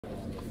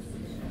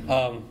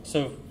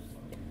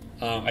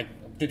I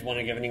did want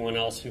to give anyone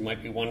else who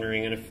might be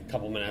wondering in a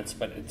couple minutes,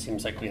 but it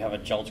seems like we have a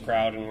gelled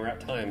crowd and we're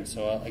at time,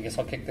 so I guess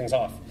I'll kick things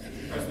off. Did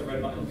you press the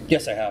red button?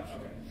 Yes, I have.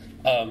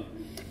 Okay.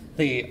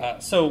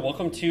 So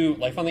welcome to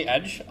Life on the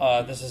Edge.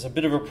 This is a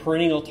bit of a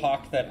perennial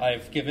talk that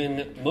I've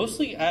given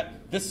mostly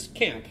at this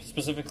camp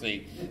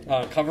specifically,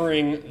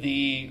 covering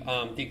the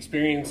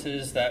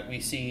experiences that we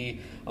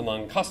see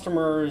among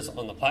customers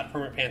on the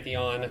platform at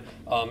Pantheon,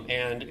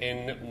 and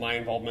in my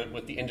involvement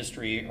with the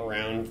industry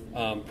around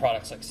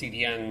products like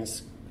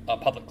CDNs,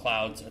 public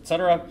clouds,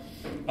 etc.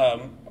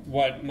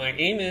 What my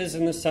aim is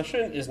in this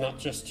session is not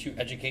just to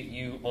educate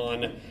you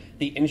on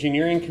the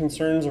engineering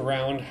concerns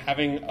around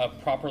having a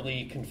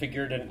properly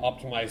configured and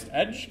optimized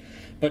edge,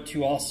 but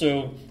to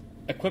also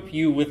equip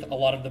you with a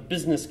lot of the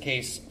business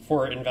case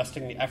for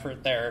investing the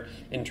effort there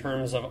in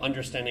terms of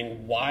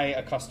understanding why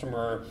a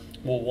customer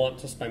will want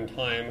to spend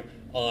time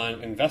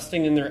on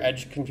investing in their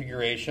edge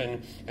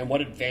configuration and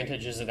what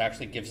advantages it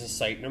actually gives a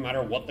site, no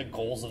matter what the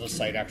goals of the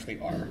site actually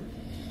are.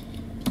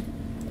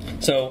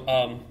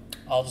 So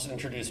I'll just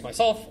introduce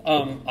myself.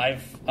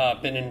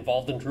 I've been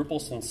involved in Drupal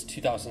since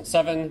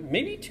 2007,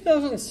 maybe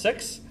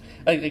 2006,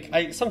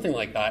 something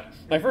like that.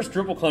 My first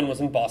DrupalCon was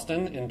in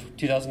Boston in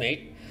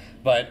 2008,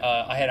 but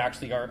I had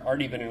actually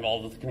already been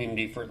involved with the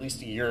community for at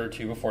least a year or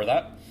two before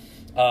that.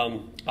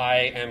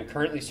 I am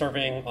currently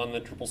serving on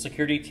the Drupal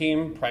security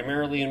team,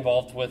 primarily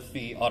involved with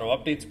the auto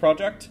updates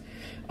project.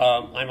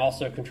 I'm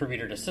also a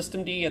contributor to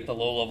systemd at the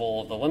low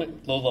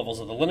levels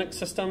of the Linux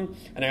system,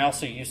 and I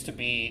also used to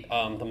be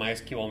the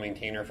MySQL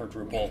maintainer for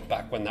Drupal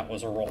back when that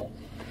was a role.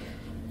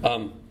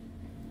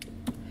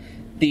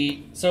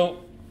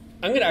 So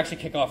I'm going to actually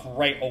kick off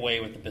right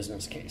away with the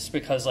business case,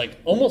 because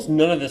almost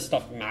none of this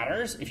stuff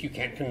matters if you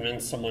can't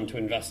convince someone to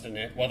invest in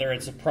it, whether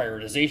it's a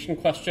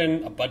prioritization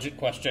question, a budget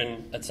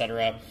question,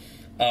 etc.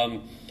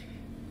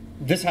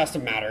 This has to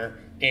matter,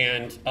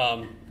 and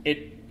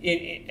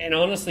and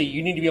honestly,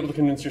 you need to be able to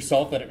convince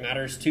yourself that it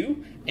matters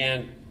too,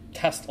 and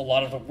test a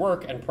lot of the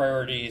work and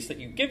priorities that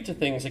you give to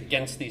things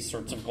against these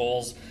sorts of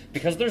goals,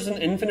 because there's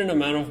an infinite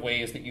amount of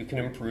ways that you can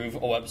improve a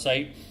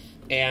website,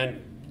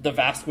 and the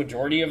vast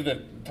majority of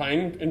the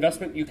time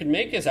investment you can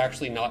make is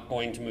actually not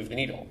going to move the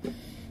needle.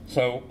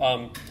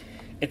 So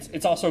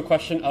it's also a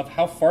question of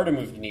how far to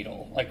move the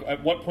needle.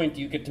 At what point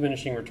do you get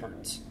diminishing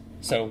returns?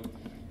 So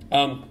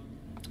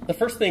the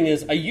first thing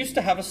is, I used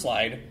to have a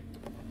slide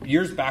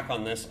years back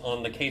on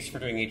the case for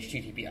doing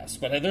HTTPS,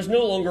 but there's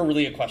no longer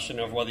really a question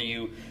of whether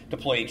you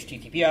deploy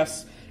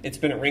HTTPS. It's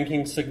been a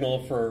ranking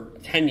signal for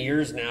 10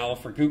 years now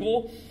for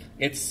Google.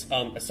 It's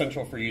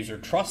essential for user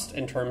trust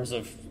in terms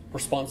of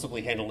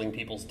responsibly handling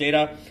people's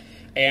data,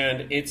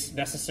 and it's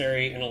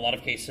necessary in a lot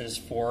of cases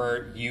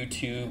for you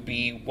to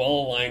be well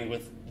aligned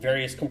with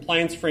various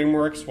compliance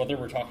frameworks, whether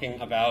we're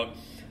talking about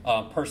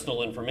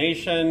personal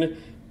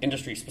information,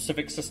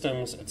 industry-specific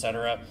systems,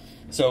 etc.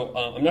 So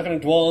I'm not going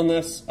to dwell on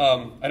this.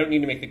 I don't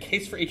need to make the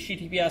case for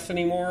HTTPS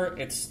anymore.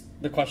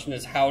 The question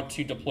is how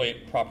to deploy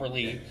it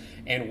properly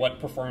and what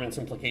performance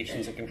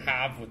implications it can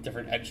have with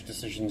different edge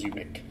decisions you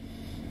make.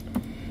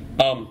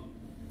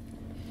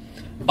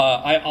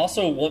 I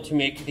also want to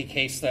make the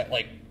case that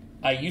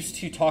I used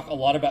to talk a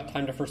lot about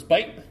time to first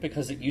byte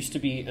because it used to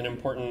be an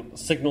important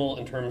signal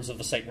in terms of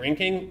the site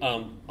ranking.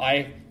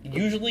 I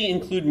usually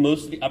include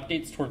most of the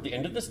updates toward the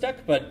end of this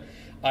deck, but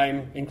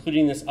I'm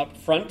including this up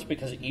front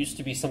because it used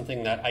to be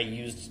something that I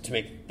used to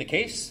make the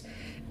case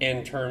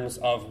in terms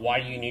of why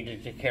you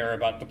needed to care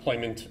about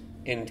deployment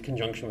in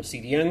conjunction with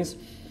CDNs.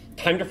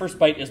 Time to first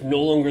byte is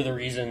no longer the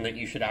reason that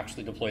you should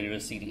actually deploy to a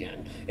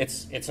CDN.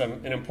 It's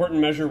an important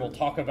measure we'll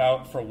talk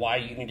about for why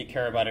you need to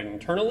care about it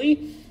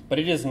internally, but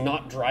it is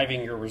not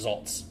driving your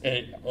results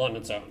on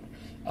its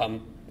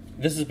own.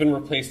 This has been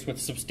replaced with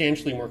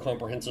substantially more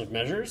comprehensive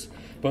measures,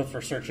 both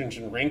for search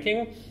engine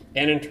ranking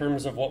and in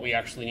terms of what we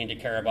actually need to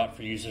care about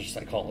for user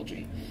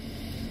psychology.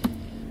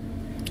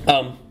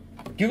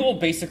 Google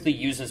basically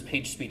uses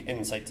PageSpeed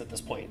Insights at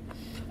this point.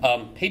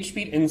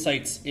 PageSpeed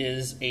Insights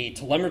is a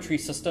telemetry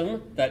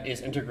system that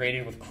is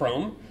integrated with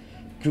Chrome.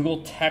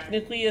 Google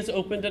technically has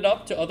opened it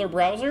up to other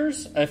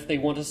browsers if they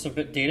want to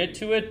submit data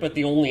to it, but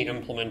the only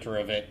implementer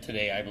of it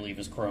today, I believe,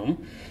 is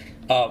Chrome.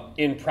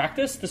 In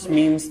practice, this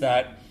means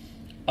that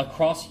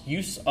across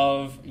use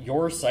of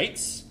your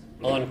sites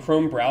on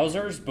Chrome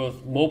browsers,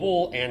 both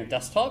mobile and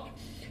desktop,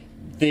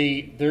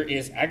 there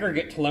is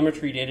aggregate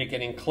telemetry data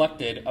getting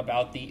collected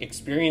about the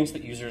experience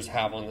that users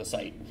have on the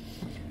site.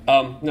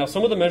 Now,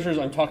 some of the measures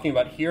I'm talking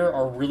about here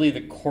are really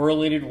the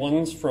correlated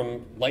ones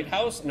from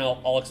Lighthouse, and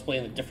I'll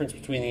explain the difference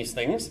between these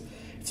things.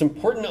 It's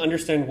important to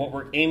understand what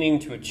we're aiming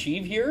to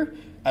achieve here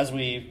as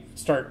we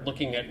start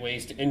looking at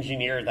ways to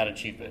engineer that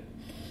achievement.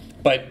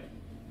 But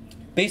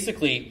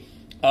basically,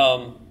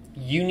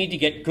 you need to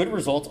get good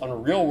results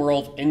on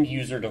real-world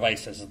end-user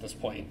devices at this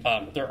point.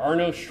 There are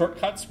no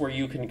shortcuts where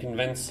you can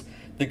convince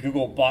the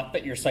Google bot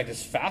that your site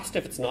is fast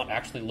if it's not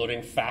actually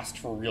loading fast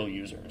for real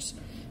users.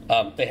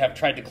 They have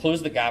tried to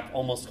close the gap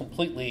almost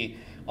completely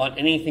on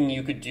anything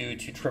you could do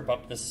to trip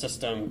up this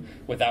system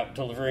without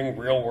delivering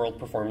real-world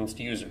performance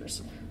to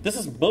users. This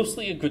is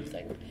mostly a good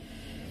thing.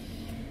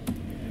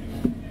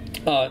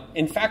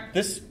 In fact,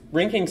 this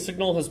ranking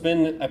signal has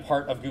been a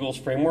part of Google's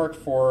framework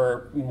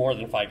for more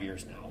than 5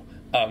 years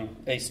now.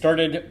 They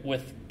started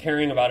with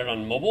caring about it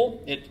on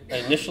mobile.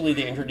 Initially,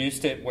 they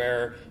introduced it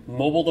where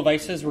mobile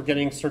devices were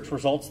getting search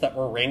results that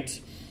were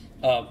ranked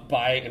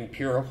by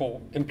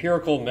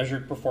empirical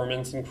measured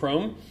performance in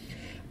Chrome.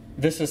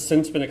 This has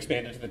since been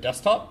expanded to the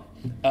desktop.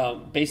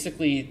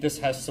 Basically, this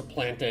has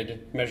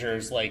supplanted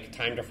measures like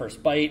time to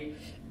first byte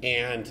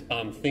and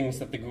things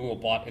that the Google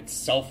bot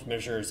itself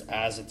measures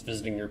as it's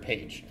visiting your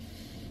page.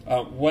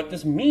 What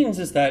this means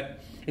is that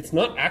it's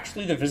not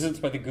actually the visits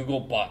by the Google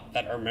bot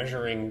that are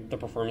measuring the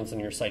performance on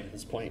your site at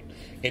this point.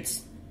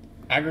 It's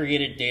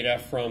aggregated data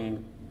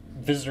from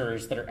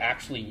visitors that are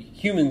actually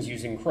humans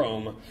using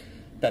Chrome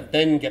that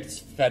then gets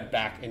fed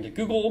back into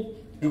Google.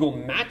 Google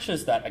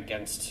matches that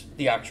against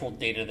the actual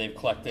data they've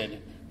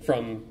collected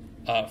from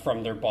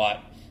their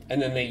bot,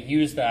 and then they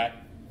use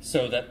that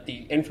so that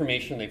the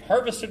information they've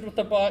harvested with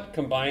the bot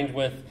combined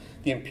with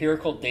the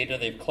empirical data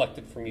they've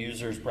collected from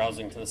users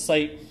browsing to the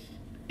site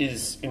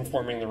is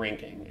informing the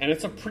ranking. And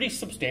it's a pretty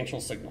substantial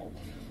signal.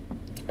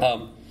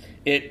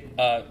 It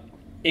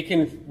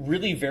can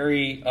really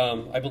vary,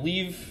 I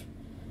believe,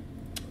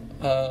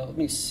 let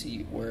me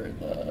see where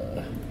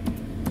the,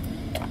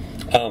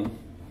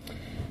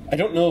 I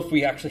don't know if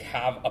we actually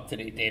have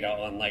up-to-date data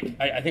on, like,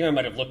 I think I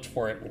might have looked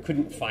for it and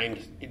couldn't find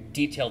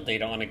detailed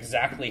data on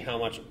exactly how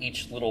much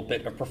each little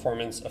bit of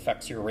performance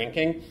affects your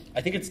ranking.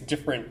 I think it's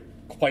different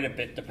quite a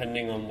bit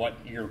depending on what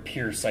your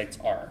peer sites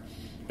are.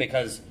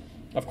 Because,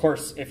 of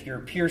course, if your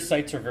peer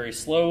sites are very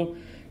slow,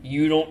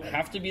 you don't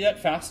have to be that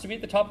fast to be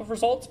at the top of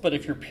results, but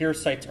if your peer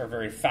sites are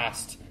very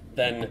fast,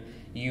 then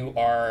you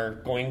are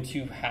going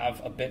to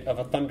have a bit of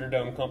a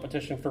Thunderdome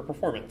competition for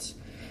performance.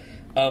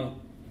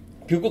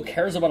 Google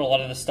cares about a lot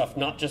of this stuff,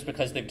 not just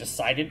because they've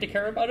decided to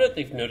care about it.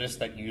 They've noticed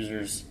that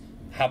users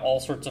have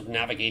all sorts of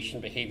navigation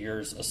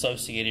behaviors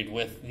associated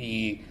with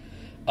the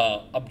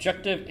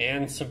objective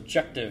and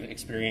subjective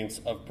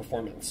experience of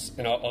performance.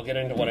 And I'll get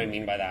into what I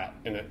mean by that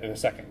in a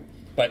second.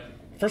 But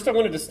first I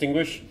want to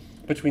distinguish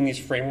between these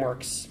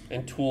frameworks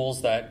and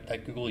tools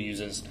that Google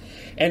uses.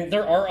 And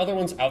there are other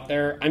ones out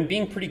there. I'm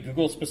being pretty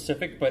Google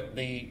specific, but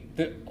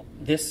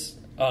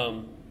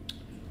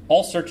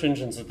all search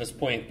engines at this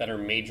point that are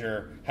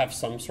major have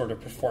some sort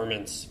of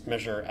performance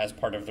measure as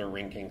part of their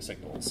ranking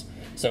signals.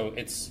 So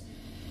it's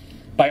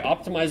by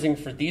optimizing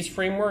for these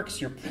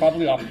frameworks, you're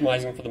probably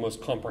optimizing for the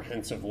most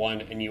comprehensive one,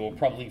 and you will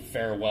probably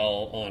fare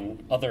well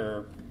on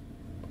other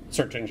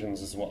search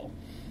engines as well.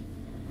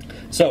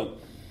 So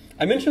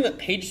I mentioned that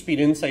PageSpeed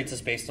Insights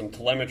is based on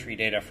telemetry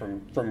data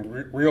from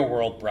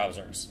real-world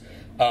browsers.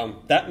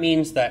 That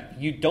means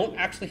that you don't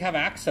actually have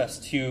access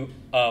to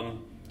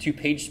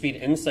PageSpeed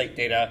Insight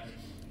data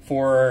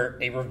for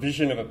a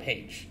revision of a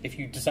page. If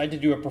you decide to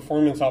do a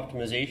performance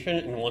optimization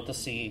and want to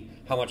see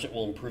how much it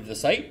will improve the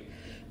site,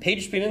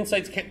 PageSpeed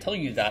Insights can't tell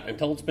you that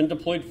until it's been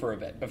deployed for a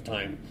bit of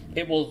time.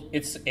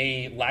 It's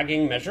a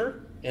lagging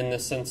measure in the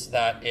sense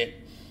that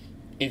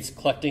it's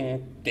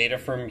collecting data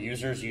from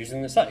users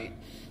using the site.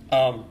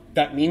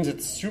 That means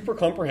it's super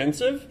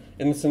comprehensive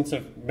in the sense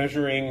of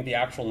measuring the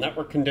actual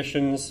network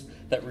conditions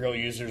that real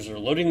users are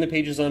loading the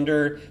pages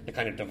under, the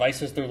kind of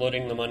devices they're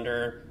loading them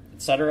under,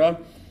 etc.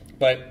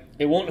 But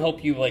it won't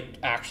help you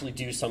actually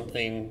do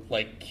something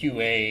like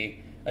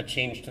QA a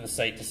change to the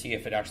site to see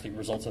if it actually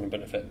results in a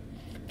benefit.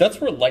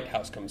 That's where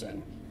Lighthouse comes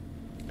in.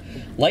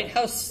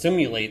 Lighthouse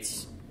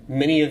simulates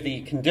many of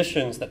the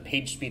conditions that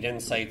PageSpeed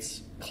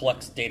Insights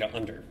collects data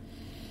under.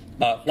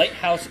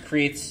 Lighthouse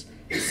creates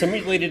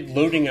simulated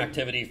loading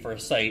activity for a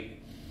site,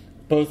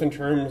 both in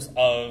terms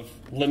of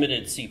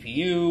limited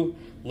CPU,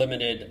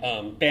 limited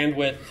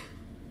bandwidth,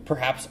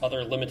 perhaps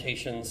other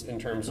limitations in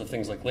terms of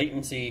things like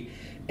latency,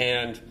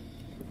 and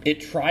it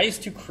tries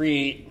to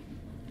create,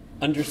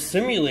 under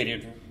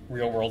simulated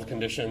real-world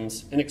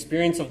conditions, an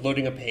experience of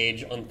loading a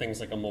page on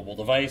things like a mobile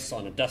device,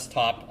 on a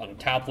desktop, on a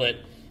tablet,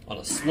 on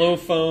a slow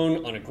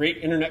phone, on a great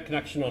internet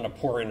connection, on a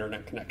poor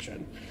internet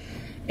connection.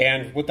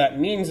 And what that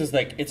means is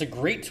it's a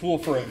great tool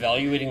for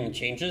evaluating the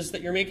changes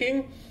that you're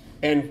making.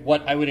 And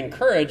what I would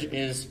encourage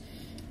is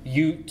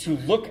you to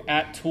look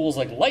at tools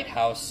like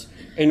Lighthouse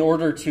in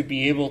order to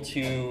be able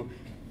to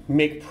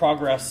make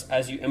progress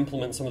as you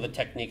implement some of the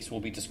techniques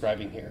we'll be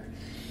describing here.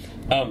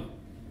 And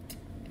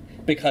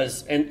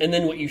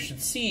then what you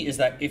should see is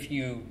that if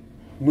you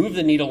move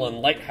the needle on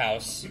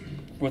Lighthouse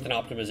with an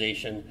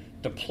optimization,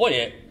 deploy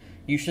it,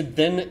 you should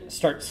then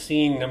start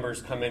seeing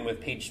numbers come in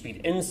with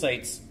PageSpeed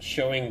Insights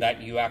showing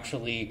that you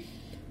actually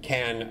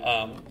can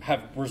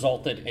have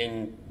resulted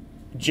in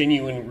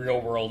genuine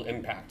real-world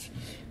impact.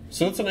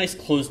 So it's a nice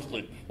closed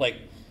loop.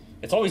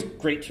 It's always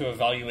great to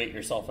evaluate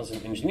yourself as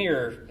an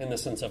engineer in the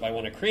sense of I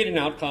want to create an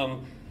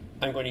outcome,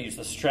 I'm going to use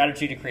the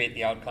strategy to create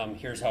the outcome,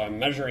 here's how I'm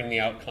measuring the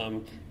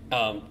outcome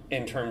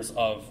in terms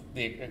of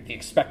the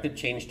expected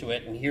change to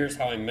it, and here's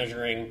how I'm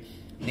measuring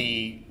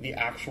the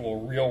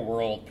actual real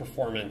world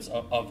performance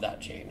of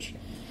that change.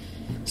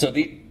 So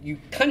you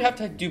kind of have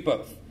to do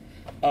both.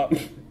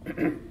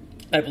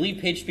 I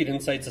believe PageSpeed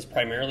Insights is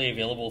primarily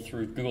available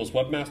through Google's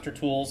Webmaster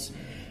Tools,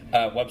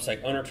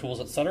 Website Owner Tools,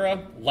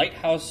 etc.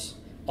 Lighthouse,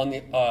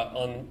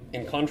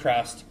 in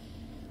contrast,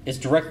 is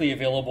directly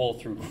available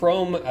through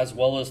Chrome as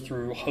well as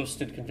through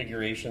hosted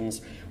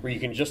configurations where you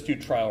can just do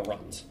trial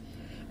runs.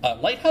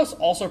 Lighthouse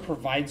also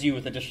provides you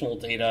with additional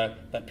data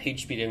that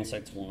PageSpeed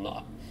Insights will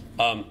not.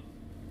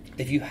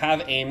 If you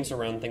have aims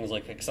around things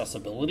like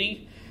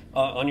accessibility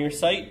on your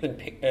site,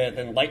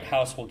 then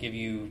Lighthouse will give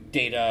you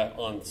data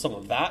on some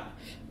of that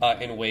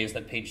in ways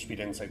that PageSpeed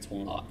Insights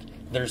will not.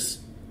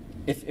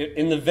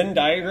 In the Venn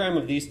diagram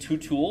of these two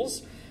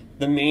tools,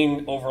 the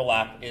main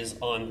overlap is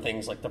on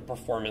things like the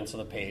performance of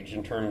the page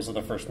in terms of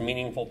the first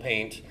meaningful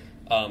paint,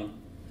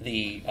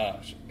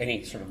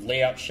 any sort of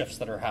layout shifts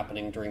that are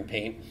happening during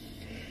paint.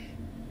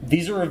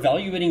 These are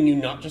evaluating you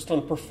not just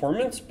on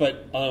performance,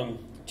 but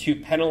to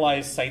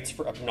penalize sites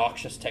for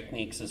obnoxious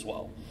techniques as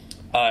well.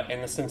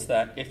 In the sense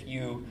that if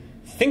you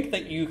think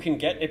that you can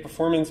get a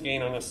performance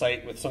gain on a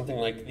site with something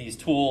like these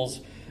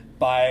tools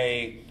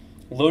by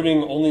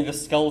loading only the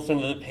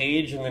skeleton of the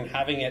page and then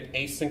having it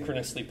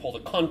asynchronously pull the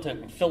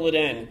content and fill it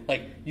in,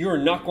 like, you are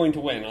not going to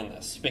win on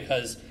this,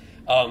 because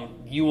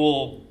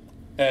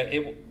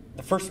the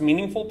first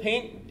meaningful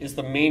paint is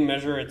the main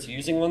measure it's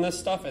using on this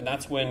stuff, and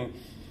that's when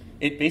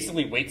it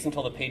basically waits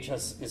until the page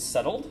is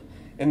settled,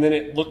 and then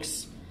it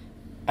looks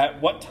at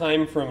what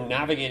time from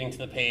navigating to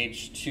the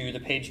page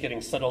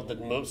getting settled did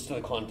most of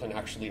the content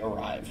actually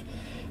arrive.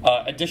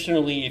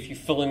 Additionally, if you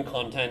fill in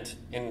content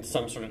in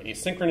some sort of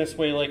asynchronous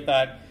way like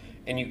that,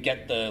 and you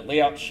get the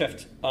layout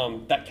shift,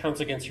 that counts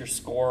against your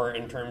score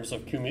in terms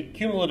of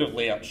cumulative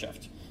layout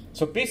shift.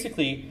 So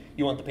basically,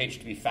 you want the page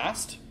to be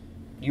fast.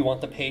 You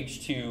want the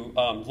page to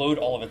load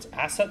all of its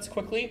assets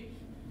quickly.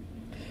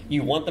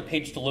 You want the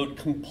page to load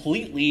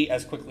completely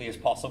as quickly as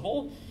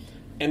possible.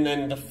 And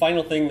then the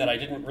final thing that I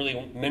didn't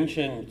really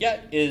mention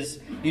yet is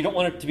you don't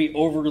want it to be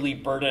overly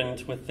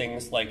burdened with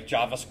things like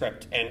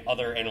JavaScript and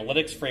other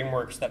analytics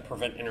frameworks that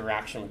prevent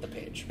interaction with the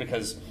page,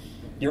 because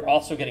you're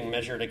also getting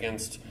measured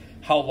against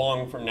how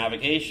long from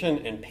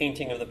navigation and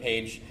painting of the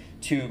page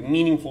to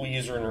meaningful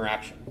user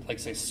interaction, like,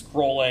 say,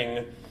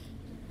 scrolling,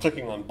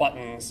 clicking on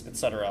buttons,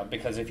 etc.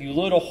 Because if you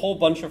load a whole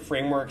bunch of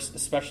frameworks,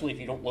 especially if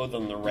you don't load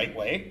them the right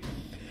way,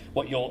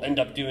 what you'll end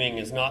up doing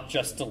is not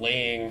just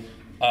delaying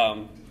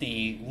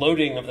the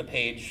loading of the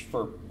page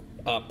for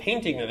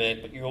painting of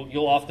it, but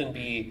you'll often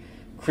be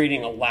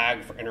creating a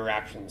lag for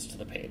interactions to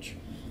the page.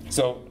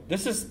 So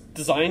this is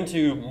designed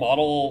to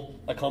model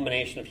a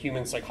combination of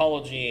human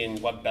psychology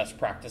and web best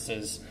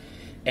practices,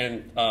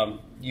 and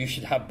you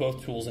should have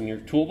both tools in your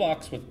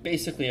toolbox with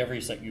basically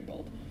every site you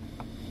build.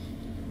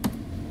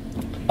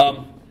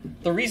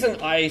 The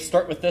reason I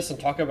start with this and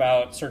talk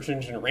about search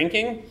engine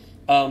ranking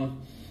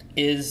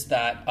is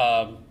that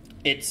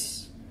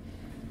it's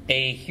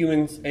a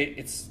human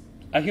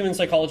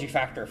psychology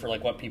factor for,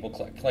 like, what people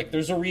click. Like,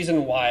 there's a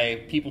reason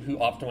why people who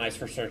optimize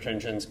for search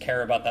engines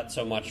care about that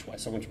so much, why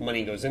so much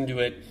money goes into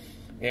it.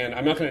 And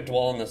I'm not going to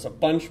dwell on this a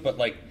bunch, but,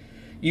 like,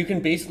 you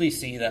can basically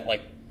see that,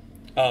 like,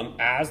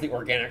 as the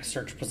organic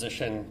search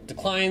position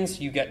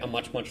declines, you get a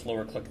much, much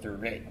lower click-through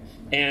rate.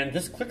 And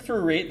this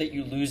click-through rate that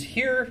you lose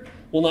here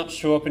will not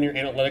show up in your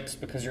analytics,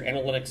 because your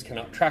analytics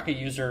cannot track a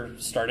user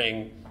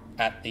starting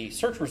at the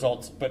search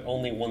results, but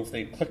only once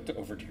they clicked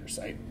over to your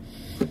site.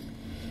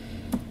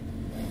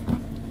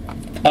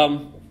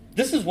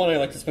 This is one I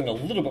like to spend a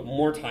little bit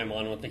more time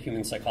on with the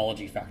human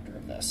psychology factor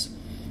of this.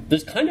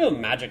 There's kind of a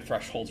magic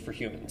threshold for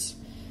humans.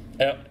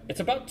 It's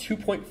about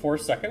 2.4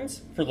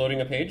 seconds for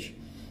loading a page,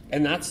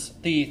 and that's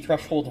the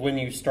threshold when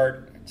you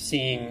start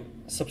seeing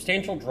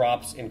substantial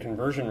drops in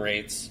conversion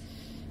rates,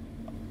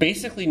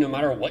 basically no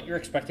matter what you're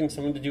expecting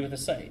someone to do with a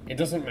site. It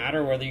doesn't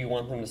matter whether you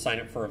want them to sign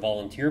up for a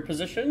volunteer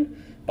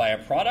position, buy a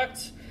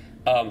product,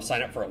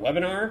 sign up for a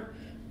webinar.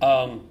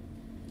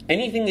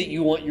 Anything that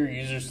you want your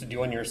users to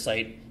do on your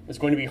site is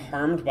going to be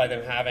harmed by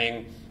them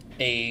having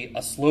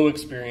a slow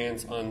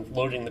experience on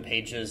loading the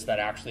pages that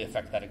actually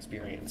affect that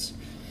experience.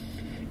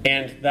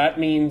 And that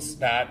means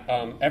that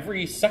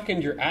every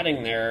second you're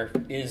adding there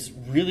is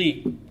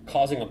really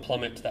causing a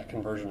plummet to that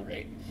conversion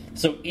rate.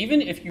 So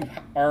even if you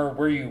are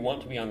where you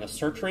want to be on the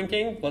search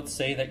ranking, let's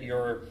say that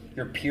your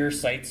peer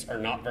sites are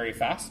not very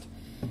fast,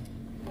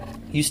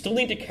 you still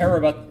need to care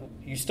about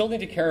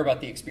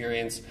the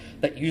experience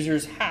that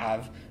users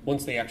have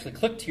once they actually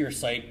click to your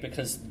site,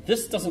 because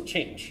this doesn't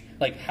change.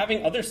 Like,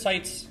 having other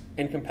sites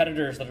and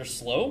competitors that are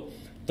slow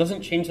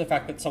doesn't change the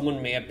fact that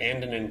someone may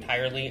abandon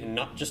entirely and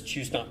not just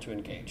choose not to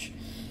engage.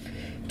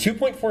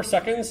 2.4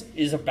 seconds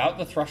is about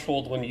the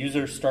threshold when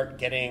users start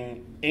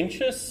getting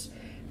anxious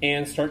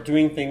and start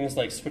doing things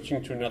like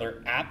switching to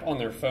another app on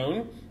their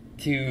phone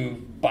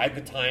to bide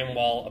the time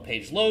while a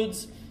page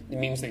loads. It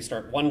means they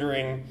start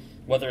wondering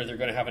whether they're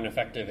going to have an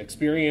effective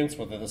experience,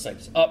 whether the site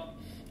is up.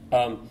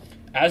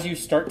 As you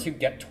start to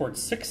get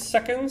towards 6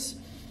 seconds,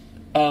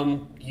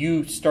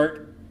 it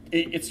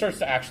starts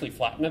to actually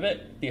flatten a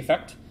bit, the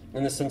effect.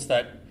 in the sense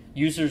that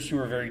users who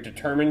are very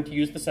determined to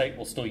use the site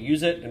will still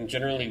use it and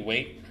generally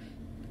wait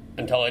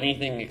until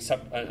anything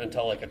except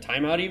until like a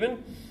timeout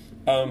even.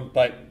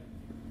 But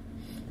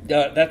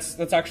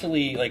that's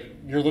actually like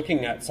you're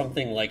looking at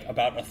something like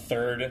about a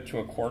third to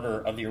a quarter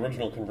of the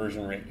original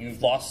conversion rate.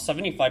 You've lost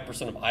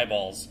 75% of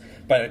eyeballs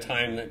by the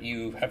time that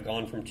you have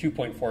gone from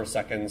 2.4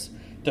 seconds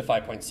to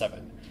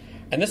 5.7.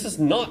 And this is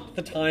not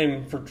the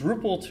time for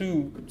Drupal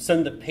to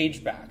send the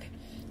page back.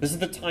 This is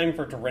the time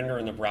for it to render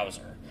in the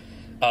browser,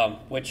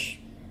 which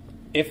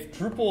if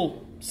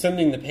Drupal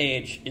sending the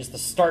page is the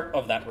start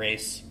of that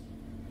race,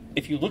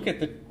 if you look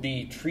at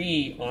the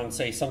tree on,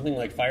 say, something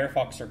like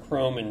Firefox or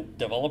Chrome and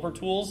developer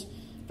tools,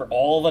 for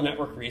all the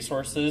network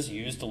resources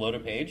used to load a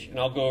page, and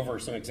I'll go over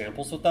some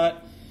examples with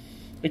that,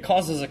 it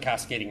causes a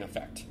cascading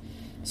effect.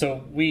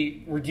 So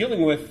we're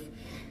dealing with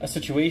a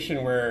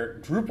situation where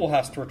Drupal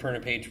has to return a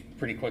page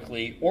pretty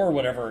quickly, or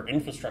whatever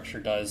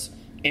infrastructure does,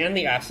 and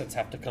the assets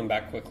have to come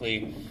back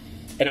quickly.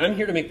 And I'm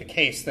here to make the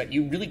case that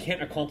you really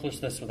can't accomplish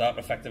this without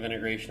effective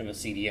integration of a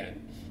CDN,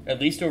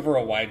 at least over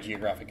a wide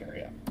geographic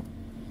area.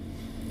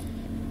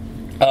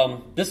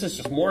 This is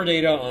just more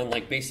data on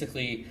like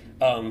basically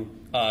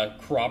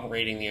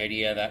corroborating the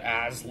idea that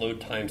as load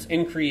times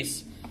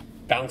increase,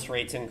 bounce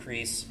rates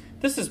increase.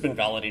 This has been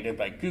validated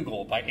by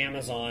Google, by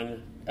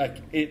Amazon.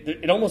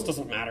 It almost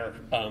doesn't matter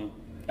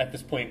at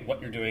this point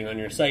what you're doing on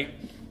your site.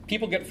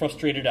 People get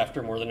frustrated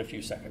after more than a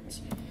few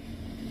seconds.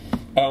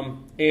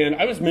 And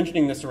I was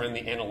mentioning this around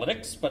the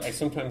analytics, but I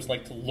sometimes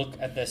like to look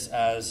at this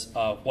as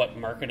what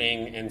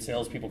marketing and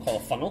salespeople call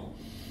a funnel,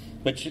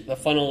 which the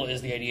funnel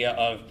is the idea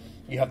of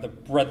you have the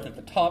breadth at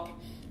the top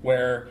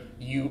where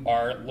you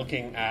are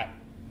looking at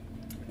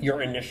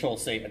your initial,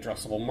 say,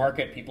 addressable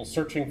market, people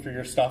searching for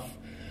your stuff.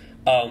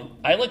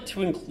 I like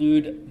to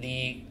include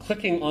the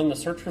clicking on the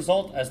search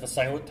result as the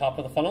silent top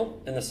of the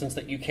funnel in the sense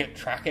that you can't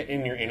track it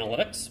in your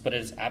analytics, but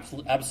it is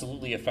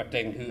absolutely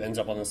affecting who ends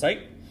up on the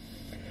site.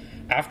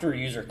 After a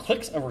user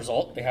clicks a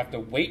result, they have to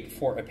wait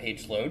for a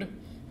page load.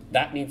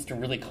 That needs to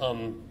really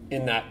come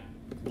in that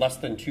less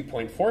than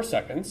 2.4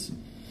 seconds.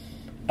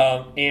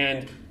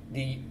 And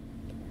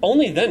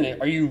only then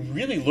are you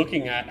really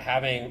looking at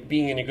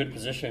being in a good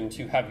position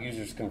to have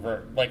users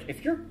convert. Like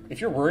if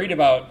you're worried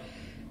about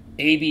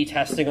A/B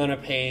testing on a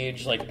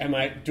page, like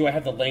do I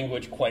have the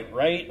language quite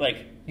right?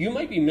 Like you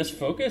might be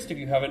misfocused if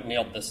you haven't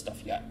nailed this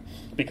stuff yet,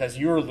 because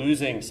you're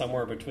losing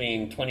somewhere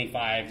between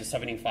 25 to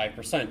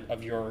 75%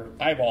 of your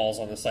eyeballs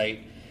on the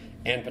site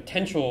and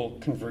potential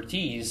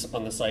convertees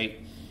on the site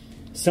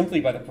simply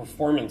by the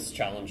performance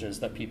challenges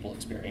that people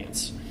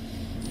experience.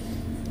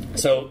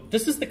 So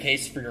this is the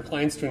case for your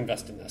clients to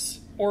invest in this,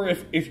 or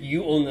if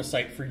you own the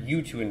site, for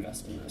you to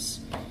invest in this.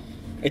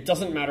 It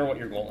doesn't matter what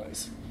your goal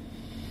is.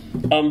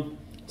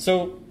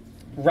 So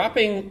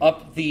wrapping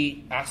up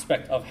the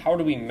aspect of how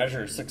do we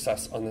measure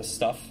success on this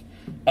stuff,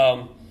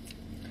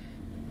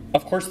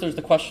 of course there's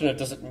the question of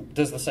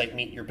does the site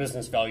meet your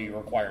business value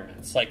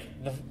requirements? Like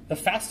the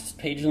fastest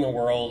page in the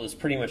world is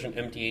pretty much an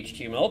empty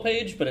HTML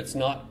page, but it's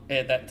not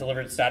that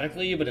delivered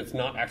statically, but it's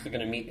not actually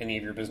going to meet any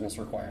of your business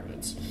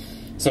requirements.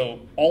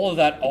 So all of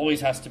that always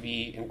has to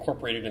be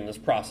incorporated in this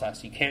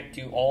process. You can't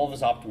do all of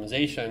this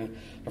optimization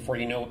before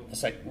you know what the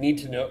site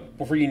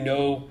before you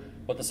know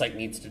what the site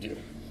needs to do.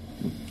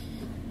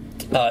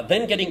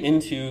 Then getting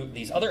into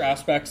these other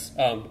aspects,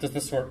 does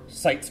the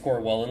site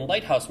score well in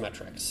Lighthouse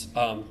metrics?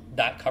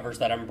 That covers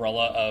that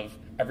umbrella of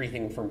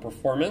everything from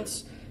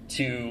performance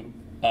to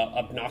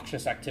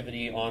obnoxious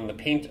activity on the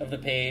paint of the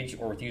page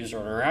or with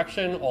user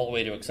interaction, all the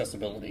way to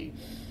accessibility.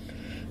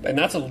 And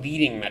that's a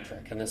leading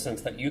metric in the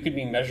sense that you could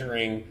be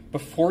measuring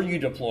before you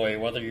deploy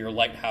whether your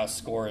Lighthouse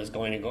score is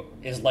going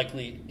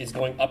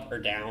up or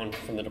down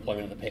from the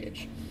deployment of the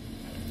page.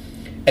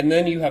 And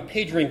then you have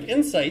PageRank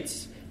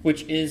Insights,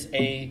 which is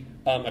a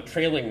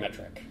trailing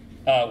metric,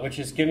 which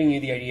is giving you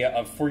the idea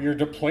of for your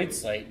deployed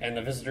site and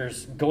the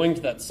visitors going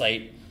to that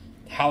site,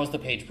 how is the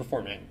page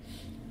performing?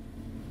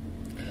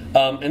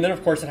 And then,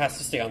 of course, it has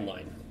to stay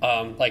online.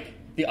 Like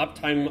the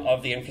uptime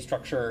of the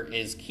infrastructure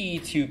is key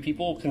to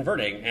people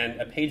converting,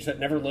 and a page that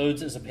never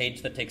loads is a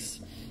page that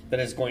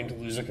is going to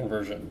lose a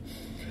conversion.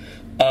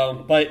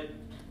 But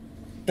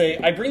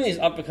I bring these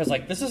up because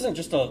this isn't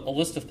just a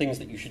list of things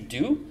that you should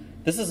do.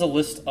 This is a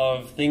list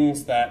of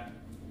things that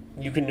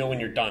you can know when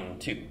you're done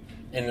too,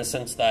 in the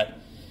sense that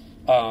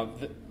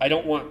I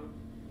don't want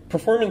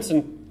performance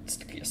and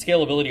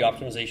scalability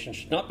optimization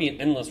should not be an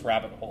endless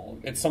rabbit hole.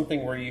 It's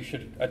something where you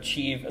should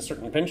achieve a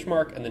certain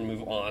benchmark and then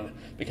move on,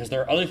 because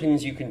there are other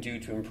things you can do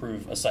to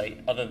improve a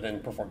site other than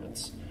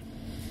performance.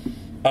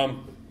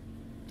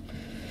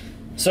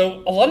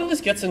 So a lot of this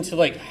gets into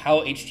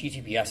how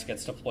HTTPS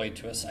gets deployed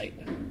to a site.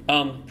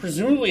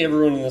 Presumably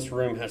everyone in this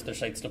room has their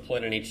sites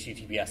deployed on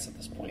HTTPS at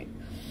this point.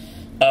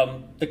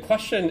 The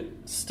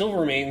question still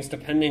remains,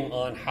 depending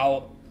on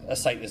how a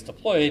site is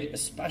deployed,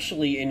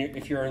 especially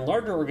if you're in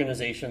larger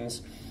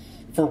organizations,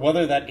 for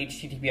whether that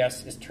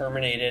HTTPS is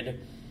terminated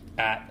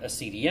at a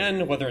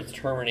CDN, whether it's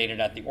terminated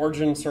at the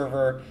origin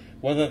server,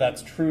 whether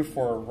that's true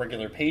for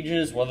regular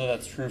pages, whether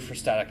that's true for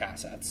static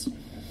assets.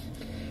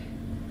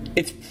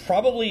 it's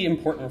probably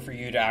important for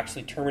you to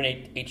actually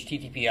terminate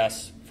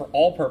HTTPS for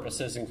all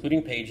purposes,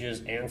 including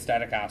pages and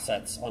static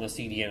assets on a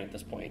CDN at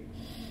this point.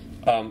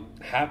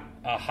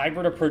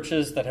 Hybrid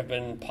approaches that have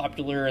been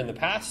popular in the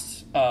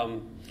past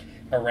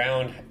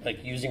around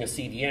like using a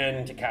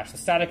CDN to cache the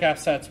static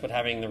assets, but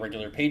having the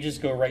regular pages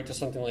go right to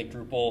something like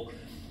Drupal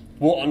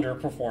will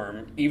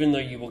underperform, even though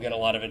you will get a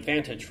lot of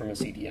advantage from a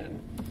CDN.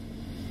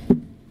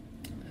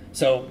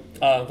 So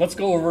let's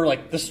go over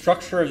like the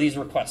structure of these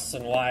requests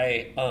and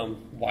why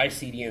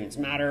CDNs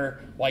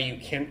matter, why you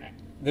can't.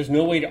 There's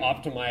no way to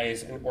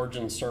optimize an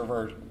origin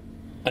server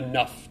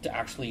enough to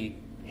actually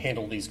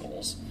handle these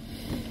goals.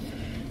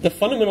 The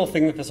fundamental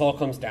thing that this all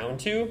comes down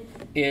to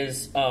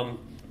is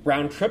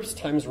round trips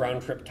times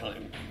round trip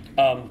time.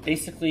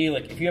 Basically,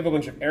 like if you have a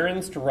bunch of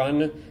errands to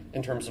run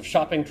in terms of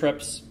shopping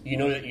trips, you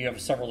know that you have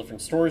several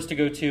different stores to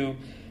go to.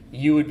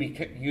 You would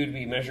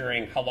be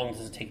measuring how long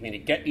does it take me to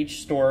get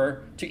each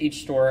store, to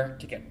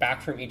get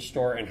back from each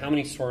store, and how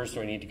many stores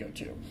do I need to go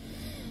to.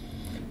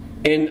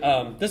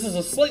 And this is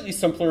a slightly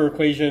simpler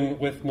equation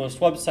with most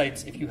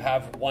websites if you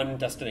have one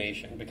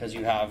destination, because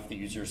you have the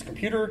user's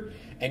computer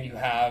and you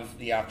have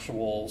the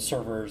actual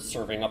servers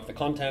serving up the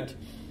content.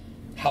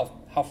 How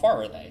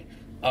far are they?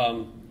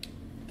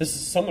 This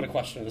is somewhat a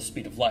question of the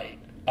speed of light,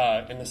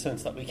 in the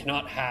sense that we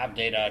cannot have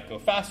data go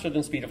faster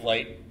than speed of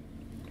light.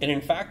 And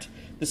in fact,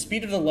 the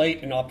speed of the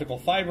light in optical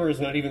fiber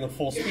is not even the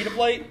full speed of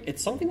light.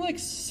 It's something like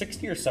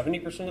 60 or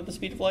 70% of the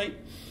speed of light.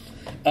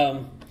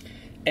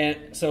 And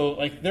so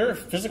like there are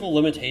physical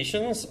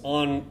limitations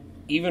on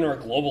even our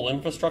global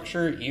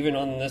infrastructure, even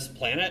on this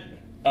planet,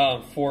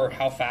 for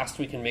how fast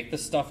we can make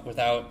this stuff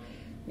without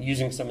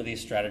using some of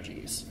these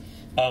strategies.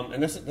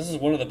 And this is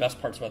one of the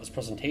best parts about this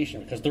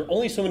presentation, because there are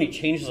only so many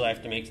changes I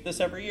have to make to this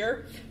every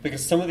year,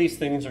 because some of these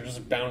things are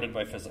just bounded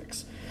by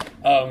physics.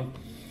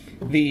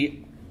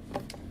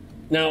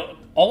 Now,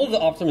 all of the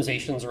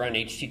optimizations around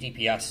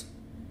HTTPS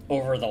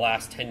over the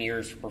last 10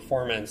 years for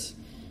performance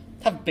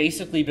have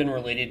basically been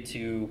related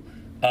to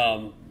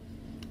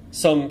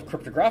some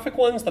cryptographic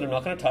ones that I'm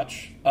not going to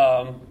touch,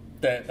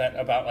 that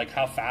about like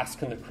how fast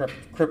can the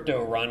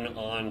crypto run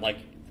on like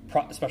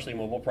especially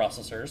mobile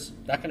processors.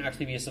 That can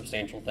actually be a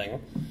substantial thing.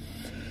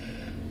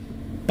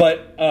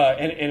 But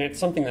and it's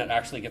something that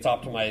actually gets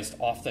optimized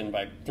often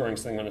by throwing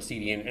something on a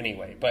CDN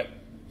anyway. But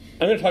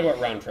I'm going to talk about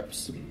round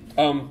trips.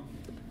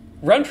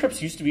 Round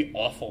trips used to be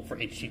awful for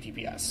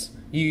HTTPS.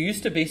 You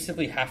used to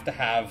basically have to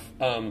have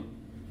a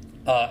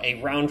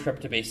round trip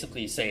to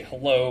basically say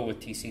hello with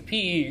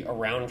TCP, a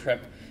round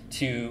trip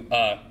to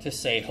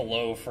say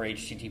hello for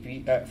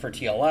HTTP for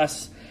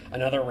TLS,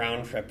 another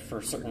round trip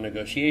for certain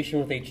negotiation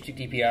with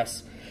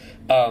HTTPS.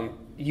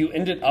 You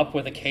ended up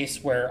with a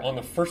case where on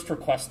the first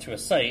request to a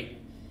site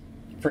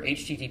for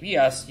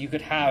HTTPS, you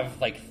could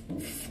have like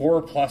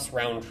 4+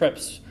 round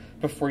trips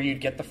before you'd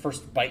get the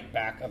first byte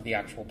back of the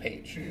actual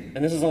page.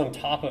 And this is on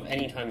top of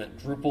any time that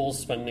Drupal's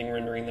spending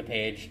rendering the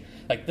page.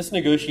 Like this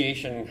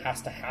negotiation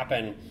has to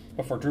happen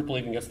before Drupal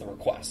even gets the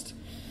request.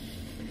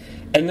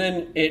 And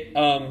then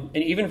and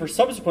even for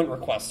subsequent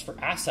requests for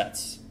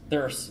assets,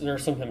 there are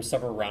sometimes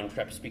several round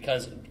trips,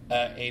 because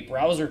a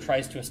browser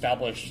tries to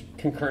establish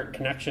concurrent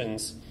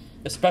connections,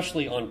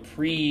 especially on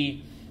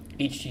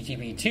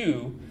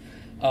pre-HTTP2.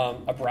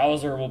 A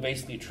browser will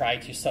basically try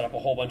to set up a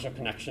whole bunch of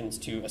connections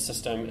to a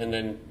system and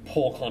then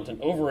pull content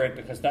over it,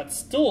 because that's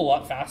still a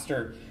lot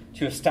faster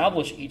to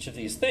establish each of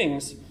these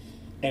things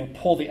and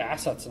pull the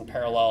assets in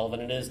parallel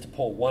than it is to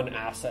pull one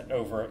asset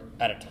over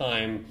at a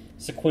time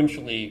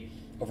sequentially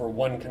over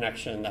one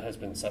connection that has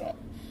been set up.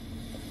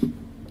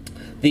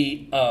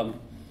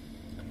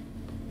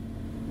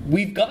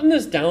 We've gotten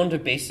this down to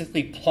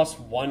basically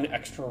 +1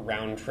 extra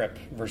round trip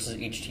versus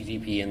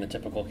HTTP in the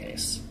typical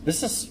case.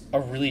 This is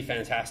a really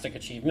fantastic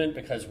achievement,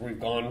 because we've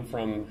gone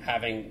from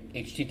having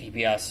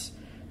HTTPS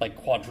like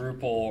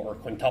quadruple or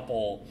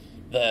quintuple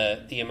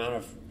the amount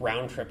of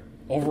round trip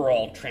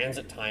overall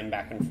transit time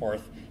back and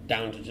forth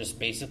down to just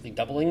basically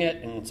doubling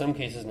it, and in some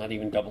cases not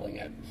even doubling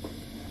it.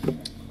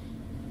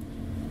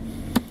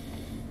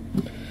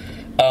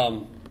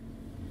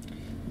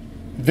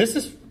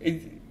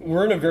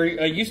 We're in a very,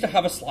 I used to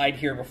have a slide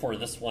here before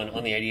this one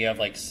on the idea of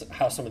like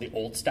how some of the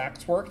old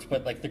stacks worked,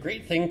 but like the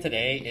great thing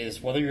today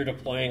is whether you're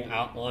deploying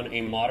out on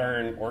a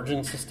modern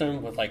origin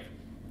system with like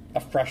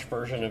a fresh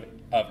version of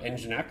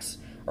Nginx,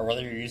 or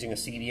whether you're using a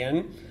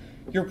CDN,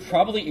 you're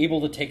probably able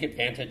to take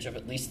advantage of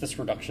at least this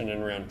reduction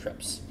in round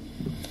trips.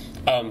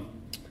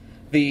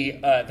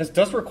 This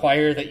does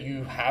require that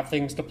you have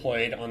things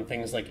deployed on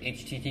things like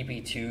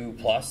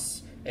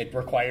HTTP2+. It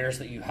requires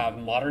that you have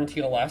modern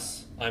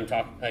TLS. I'm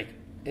talking like,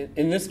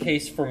 in this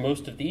case, for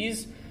most of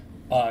these,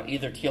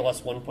 either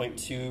TLS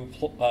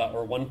 1.2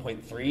 or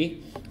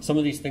 1.3. Some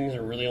of these things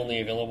are really only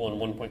available in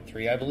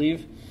 1.3, I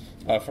believe,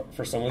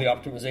 for some of the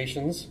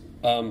optimizations.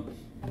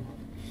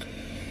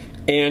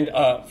 And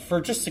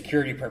for just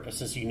security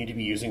purposes, you need to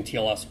be using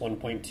TLS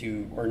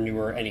 1.2 or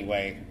newer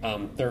anyway.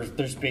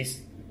 There's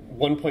base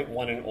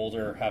 1.1 and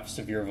older have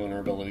severe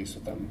vulnerabilities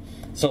with them.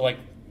 So like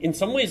in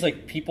some ways,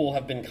 like people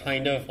have been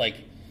kind of like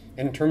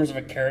in terms of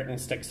a carrot and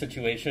stick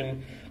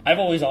situation, I've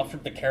always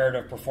offered the carrot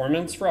of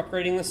performance for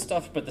upgrading this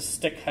stuff, but the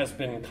stick has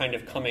been kind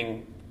of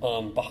coming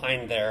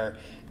behind there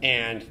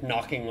and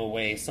knocking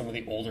away some of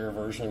the older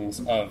versions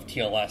of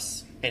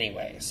TLS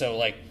anyway. So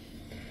like,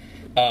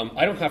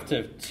 I don't have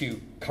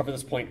to cover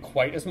this point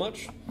quite as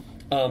much,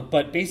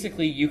 but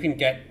basically you can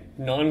get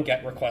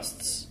non-GET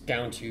requests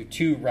down to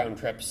 2 round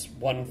trips,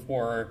 one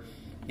for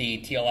the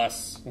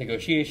TLS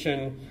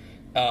negotiation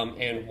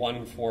and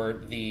one for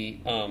the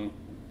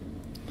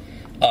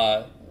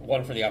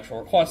actual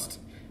request.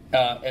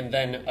 And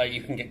then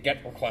you can get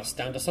GET requests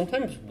down to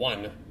sometimes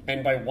 1.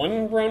 And by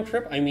 1 round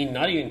trip, I mean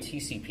not even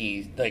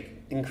TCP. Like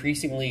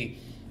increasingly,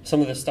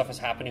 some of this stuff is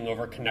happening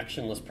over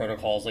connectionless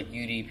protocols like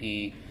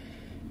UDP.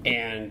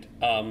 And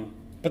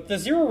but the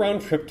 0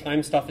 round trip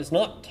time stuff is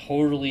not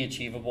totally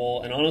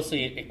achievable. And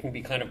honestly, it can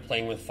be kind of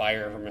playing with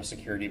fire from a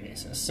security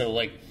basis. So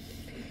like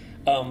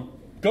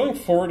going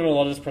forward in a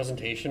lot of this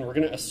presentation, we're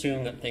going to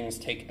assume that things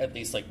take at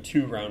least like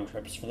 2 round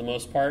trips for the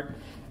most part,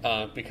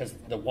 because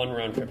the 1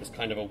 round trip is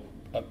kind of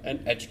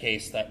an edge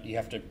case that you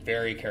have to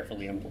very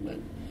carefully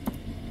implement.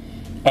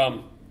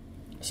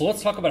 So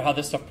let's talk about how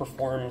this stuff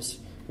performs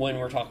when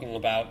we're talking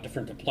about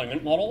different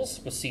deployment models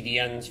with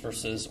CDNs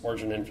versus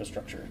origin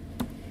infrastructure.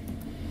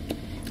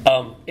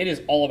 It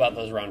is all about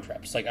those round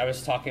trips. Like I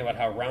was talking about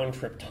how round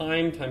trip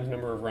time times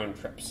number of round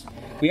trips.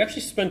 We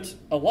actually spent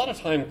a lot of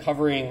time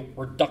covering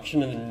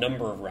reduction in the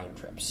number of round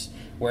trips,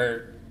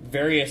 where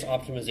various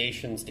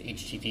optimizations to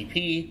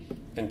HTTP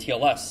and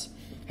TLS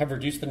have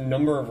reduced the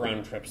number of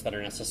round trips that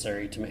are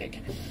necessary to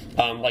make.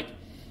 Like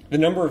the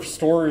number of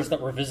stores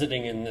that we're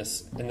visiting in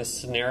this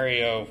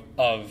scenario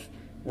of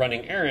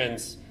running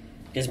errands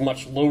is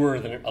much lower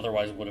than it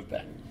otherwise would have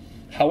been.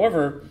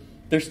 However,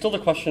 there's still the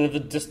question of the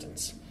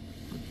distance,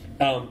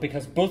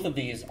 because both of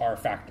these are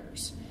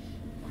factors.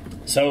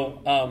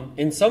 So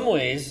in some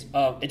ways,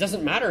 it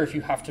doesn't matter if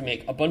you have to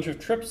make a bunch of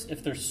trips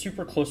if they're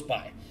super close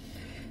by.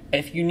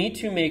 If you need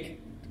to make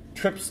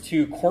trips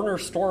to corner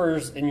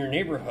stores in your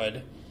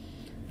neighborhood,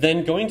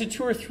 then going to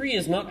 2 or 3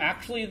 is not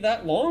actually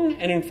that long,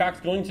 and in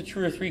fact, going to 2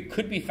 or 3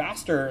 could be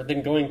faster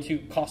than going to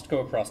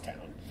Costco across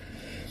town.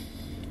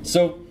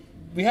 So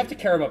we have to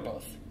care about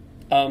both.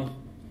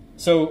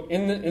 So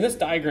in this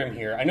diagram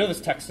here, I know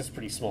this text is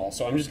pretty small,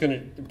 so I'm just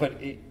going to, but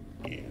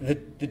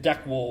the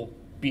deck will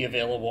be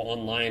available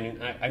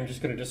online. I'm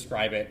just going to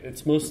describe it.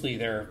 It's mostly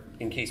there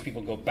in case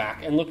people go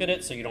back and look at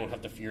it, so you don't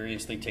have to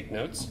furiously take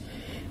notes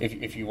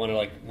if you want to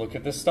like look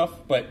at this stuff.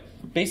 But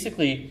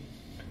basically,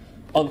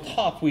 on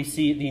top, we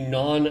see the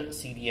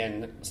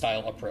non-CDN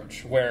style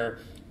approach, where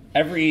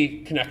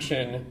every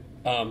connection,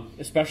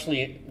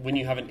 especially when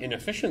you have an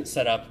inefficient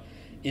setup,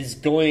 is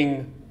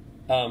going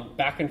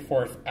back and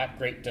forth at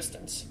great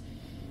distance.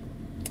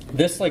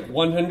 This like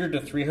 100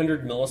 to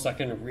 300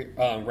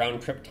 millisecond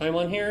round trip time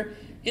on here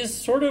is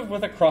sort of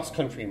with a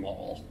cross-country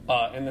model,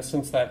 in the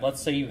sense that let's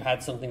say you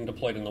had something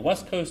deployed on the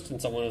West Coast and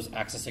someone was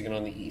accessing it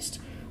on the East,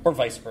 or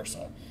vice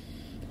versa.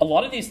 A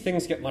lot of these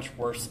things get much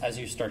worse as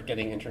you start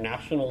getting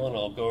international, and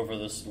I'll go over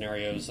those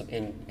scenarios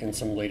in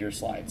some later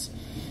slides.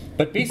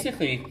 But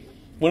basically,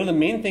 one of the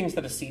main things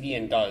that a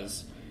CDN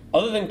does,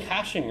 other than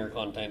caching your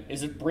content,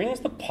 is it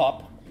brings the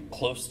POP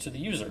close to the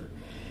user.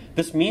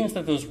 This means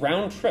that those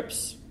round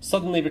trips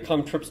suddenly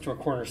become trips to a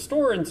corner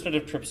store instead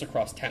of trips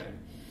across town,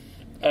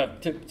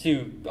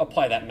 to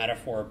apply that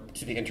metaphor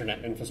to the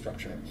internet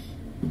infrastructure.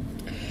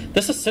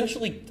 This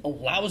essentially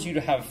allows you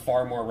to have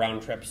far more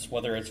round trips,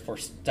 whether it's for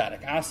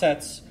static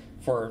assets,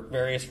 for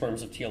various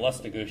forms of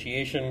TLS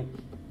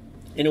negotiation,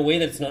 in a way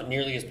that it's not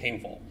nearly as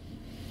painful.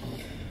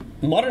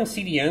 Modern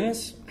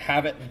CDNs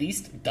have at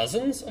least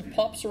dozens of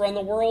POPs around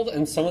the world,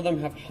 and some of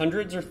them have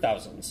hundreds or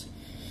thousands.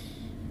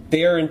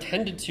 They are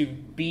intended to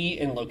be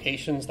in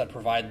locations that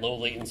provide low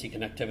latency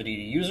connectivity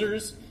to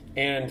users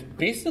and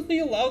basically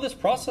allow this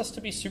process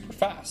to be super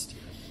fast.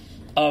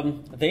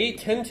 They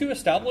tend to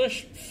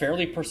establish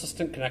fairly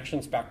persistent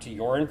connections back to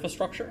your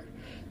infrastructure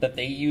that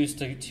they use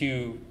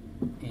to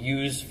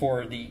use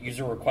for the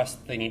user requests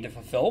that they need to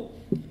fulfill.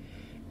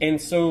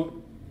 And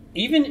so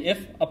even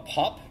if a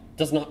POP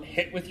does not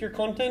hit with your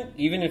content,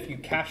 even if you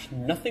cache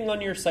nothing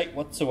on your site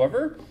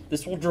whatsoever,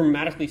 this will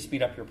dramatically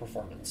speed up your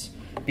performance,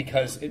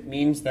 because it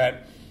means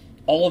that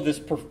all of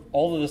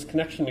this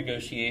connection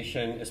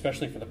negotiation,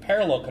 especially for the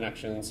parallel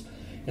connections,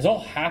 is all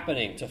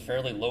happening to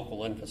fairly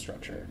local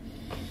infrastructure.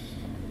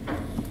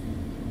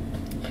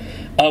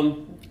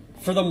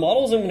 For the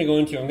models I'm going to go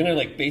into, I'm going to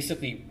like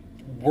basically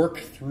work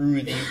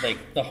through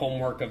the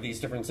homework of these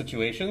different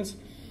situations.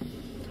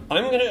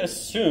 I'm going to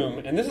assume,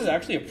 and this is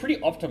actually a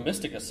pretty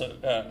optimistic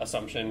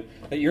assumption,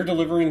 that you're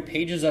delivering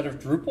pages out of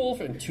Drupal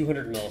in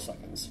 200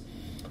 milliseconds.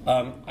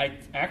 I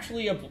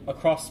actually,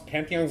 across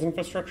Pantheon's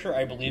infrastructure,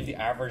 I believe the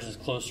average is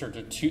closer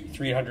to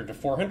 300 to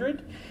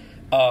 400.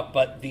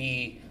 But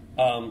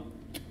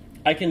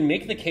I can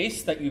make the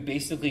case that you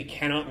basically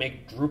cannot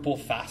make Drupal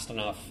fast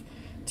enough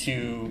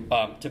to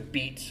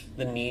beat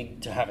the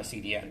need to have a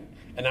CDN.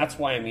 And that's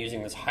why I'm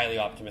using this highly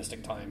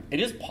optimistic time.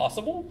 It is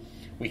possible.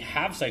 We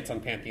have sites on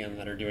Pantheon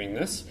that are doing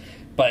this,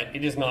 but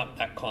it is not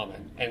that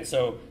common. And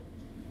so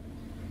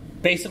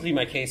basically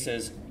my case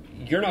is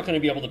you're not going to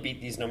be able to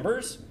beat these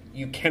numbers.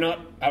 You cannot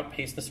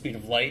outpace the speed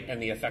of light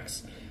and the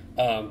effects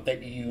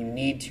that you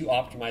need to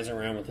optimize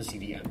around with the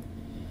CDN.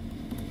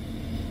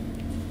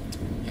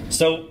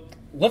 So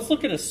let's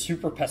look at a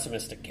super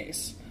pessimistic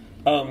case.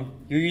 You're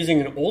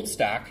using an old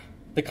stack,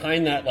 the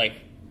kind that,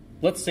 like,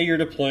 let's say you're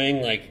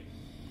deploying like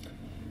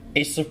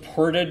a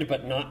supported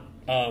but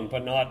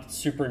not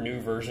super new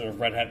version of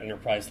Red Hat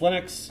Enterprise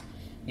Linux.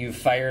 You've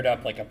fired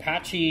up like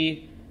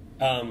Apache.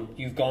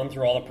 You've gone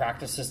through all the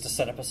practices to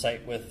set up a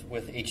site with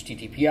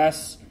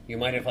HTTPS. You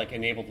might have like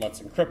enabled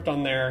Let's Encrypt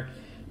on there.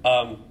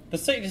 The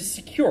site is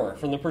secure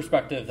from the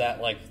perspective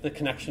that like the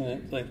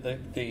connection,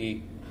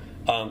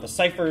 the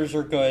ciphers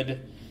are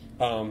good,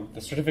 the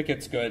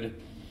certificate's good.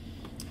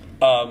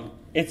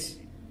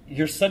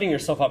 You're setting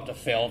yourself up to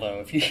fail though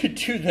if you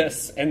do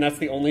this, and that's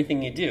the only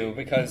thing you do,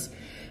 because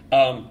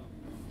and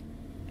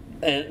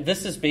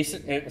this is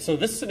basic. So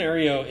this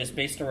scenario is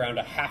based around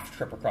a half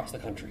trip across the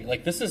country.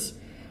 Like this is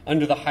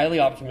under the highly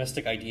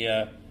optimistic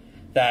idea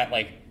that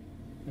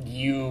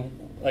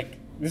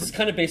this is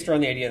kind of based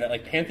around the idea that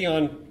like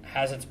Pantheon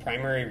has its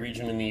primary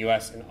region in the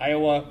US in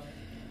Iowa.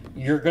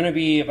 You're going to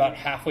be about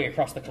halfway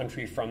across the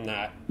country from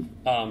that.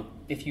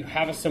 If you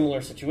have a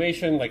similar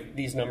situation, like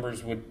these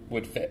numbers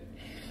would fit.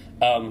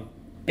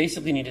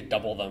 Basically need to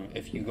double them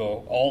if you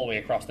go all the way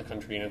across the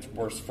country, and it's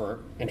worse for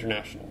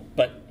international.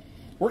 But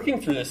working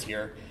through this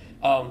here,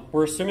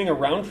 we're assuming a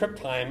round trip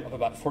time of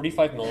about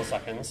 45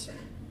 milliseconds.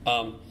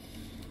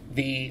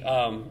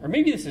 Or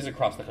maybe this is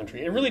across the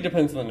country. It really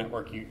depends on the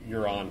network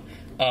you're on.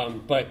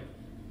 But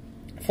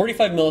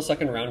 45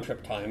 millisecond round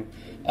trip time.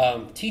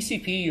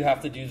 TCP, you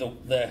have to do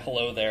the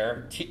hello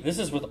there. This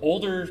is with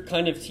older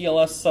kind of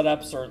TLS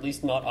setups, or at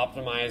least not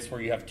optimized,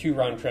 where you have 2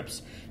 round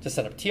trips to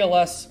set up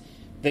TLS.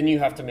 Then you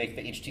have to make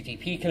the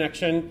HTTP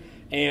connection,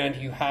 and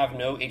you have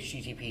no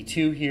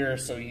HTTP2 here,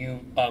 so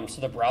so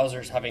the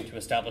browser's having to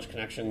establish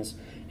connections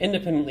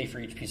independently for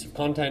each piece of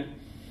content.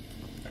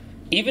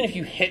 Even if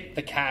you hit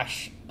the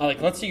cache,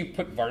 like let's say you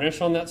put Varnish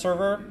on that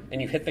server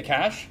and you hit the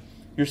cache,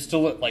 you're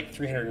still at like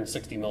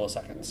 360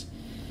 milliseconds.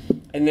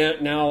 And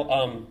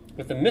now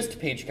with the missed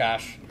page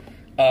cache,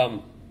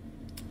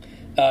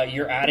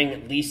 you're adding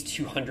at least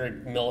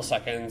 200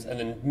 milliseconds, and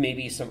then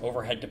maybe some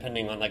overhead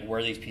depending on like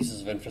where these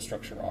pieces of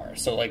infrastructure are.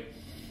 So like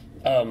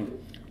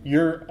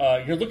you're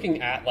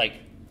looking at like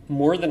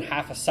more than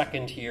half a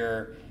second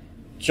here,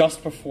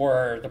 just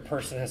before the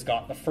person has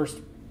got the first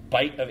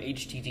byte of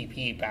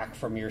HTTP back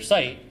from your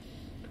site.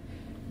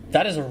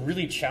 That is a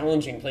really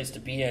challenging place to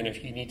be in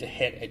if you need to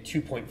hit a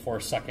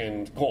 2.4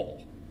 second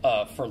goal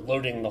for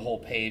loading the whole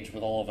page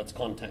with all of its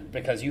content,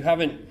 because you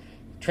haven't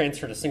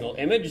transferred a single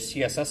image,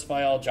 CSS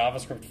file,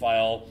 JavaScript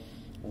file,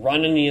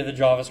 run any of the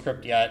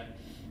JavaScript yet.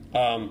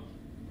 And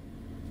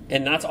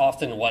that's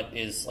often what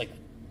is like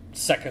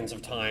seconds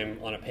of time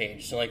on a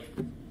page. So like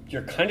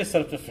you're kind of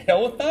set up to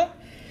fail with that.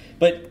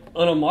 But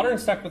on a modern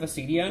stack with a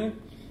CDN,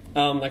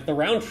 like the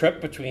round trip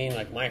between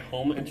like my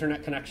home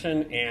internet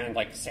connection and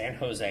like San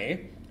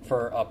Jose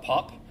for a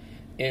POP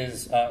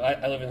is,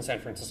 I live in San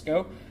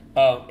Francisco,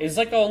 is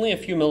like only a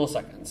few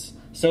milliseconds.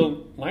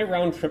 So my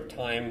round trip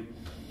time,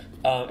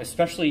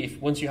 especially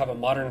once you have a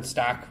modern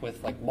stack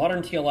with like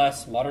modern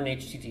TLS, modern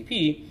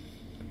HTTP,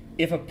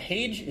 if a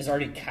page is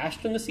already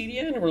cached in the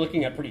CDN, we're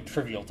looking at pretty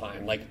trivial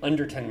time, like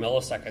under 10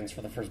 milliseconds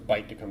for the first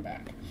byte to come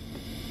back.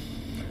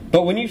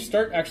 But when you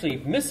start actually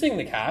missing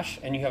the cache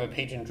and you have a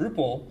page in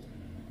Drupal,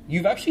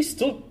 you've actually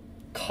still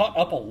caught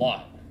up a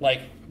lot.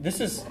 Like this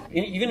is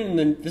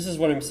this is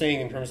what I'm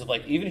saying in terms of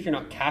like, even if you're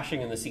not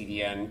caching in the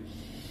CDN,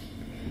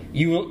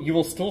 you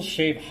will still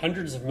shave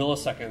hundreds of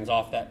milliseconds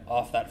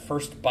off that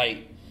first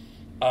byte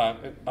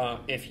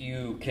if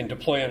you can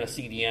deploy on a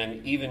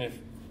CDN, even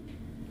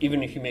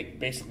if you make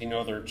basically no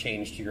other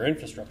change to your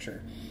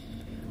infrastructure.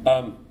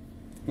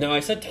 Now I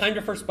said time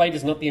to first byte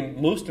is not the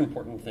most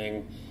important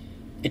thing.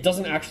 It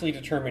doesn't actually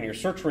determine your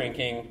search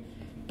ranking,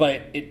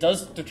 but it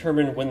does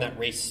determine when that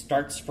race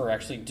starts for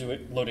actually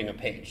loading a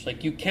page.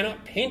 Like you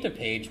cannot paint a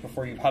page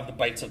before you have the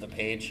bytes of the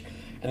page,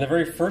 and the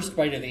very first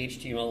byte of the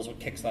HTML is what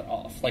kicks that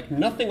off. Like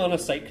nothing on a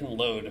site can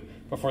load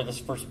before this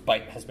first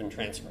byte has been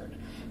transferred.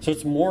 So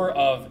it's more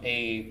of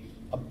a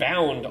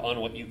bound on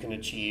what you can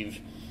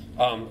achieve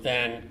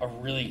than a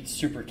really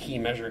super key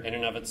measure in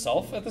and of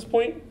itself at this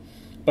point.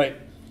 But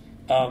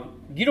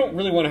you don't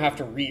really want to have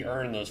to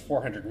re-earn those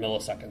 400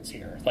 milliseconds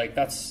here. Like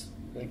that's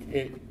like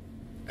it,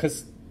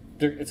 because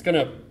it's going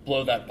to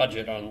blow that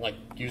budget on like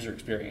user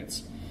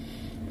experience.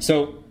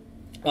 So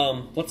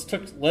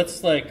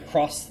let's like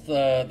cross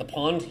the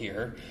pond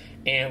here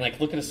and like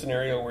look at a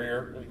scenario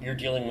where you're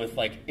dealing with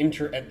like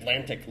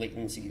inter-Atlantic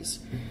latencies,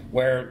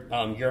 where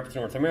Europe to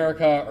North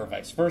America or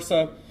vice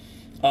versa.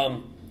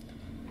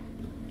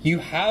 You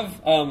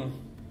have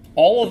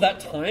all of that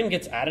time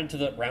gets added to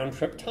the round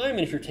trip time,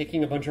 and if you're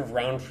taking a bunch of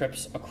round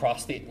trips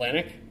across the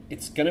Atlantic,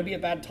 it's going to be a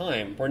bad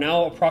time. We're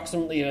now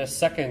approximately at a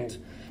second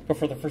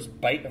before the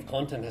first byte of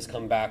content has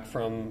come back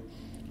from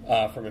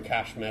a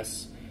cache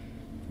miss.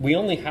 we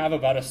only have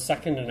about a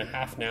second and a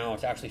half now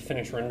to actually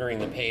finish rendering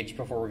the page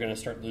before we're going to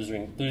start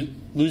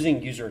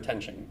losing user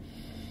attention.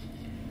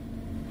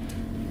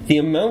 The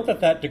amount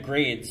that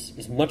degrades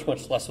is much,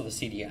 much less with a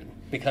CDN,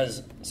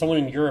 because someone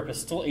in Europe is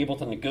still able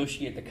to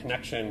negotiate the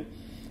connection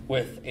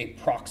with a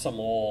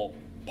proximal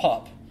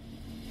POP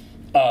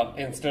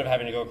instead of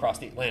having to go across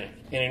the Atlantic.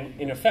 And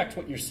in effect,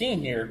 what you're seeing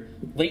here,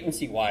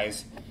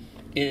 latency-wise,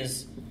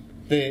 is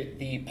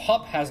the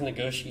POP has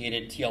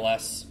negotiated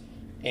TLS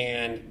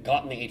and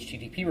gotten the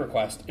HTTP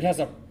request. It has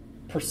a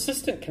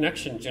persistent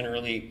connection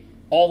generally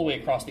all the way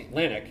across the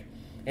Atlantic,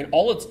 and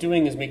all it's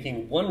doing is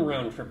making one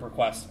round-trip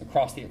request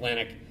across the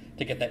Atlantic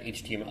to get that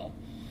HTML.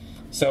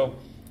 So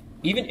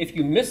even if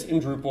you miss in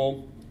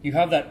Drupal, you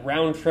have that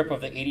round trip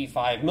of the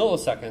 85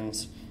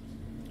 milliseconds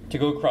to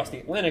go across the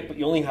Atlantic, but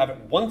you only have it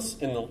once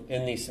in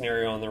the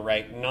scenario on the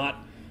right,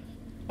 not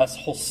a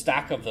whole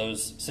stack of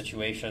those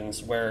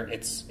situations where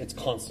it's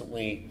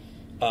constantly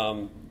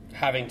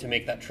having to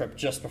make that trip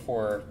just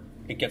before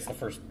it gets the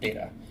first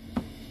data.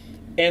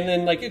 And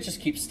then it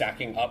just keeps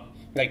stacking up.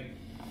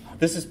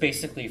 This is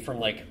basically from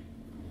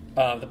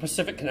the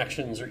Pacific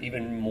connections are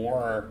even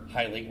more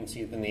high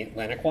latency than the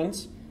Atlantic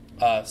ones.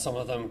 Some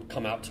of them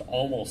come out to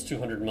almost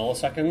 200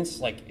 milliseconds.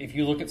 If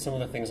you look at some of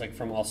the things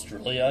from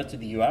Australia to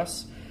the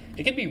US,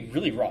 it can be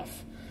really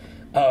rough.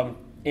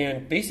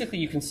 And basically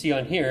you can see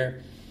on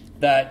here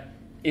that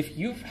if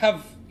you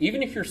have,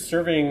 even if you're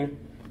serving,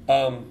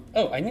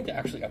 oh, I need to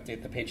actually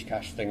update the page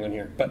cache thing on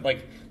here. But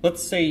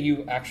let's say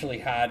you actually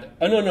had,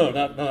 oh, no,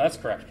 that's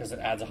correct, because it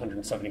adds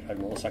 175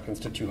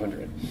 milliseconds to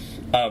 200.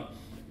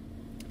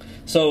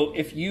 So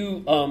if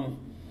you're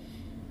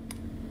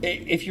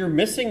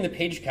missing the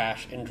page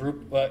cache in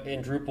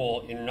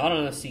Drupal and not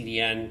on a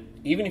CDN,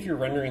 even if you're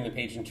rendering the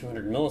page in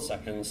 200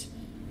 milliseconds,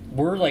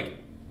 we're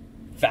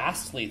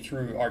vastly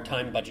through our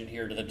time budget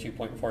here to the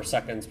 2.4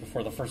 seconds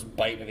before the first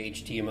byte of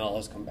HTML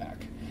has come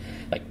back.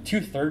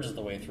 2/3 of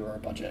the way through our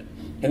budget.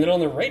 And then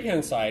on the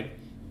right-hand side,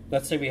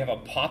 let's say we have a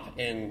POP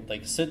in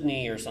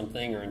Sydney or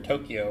something, or in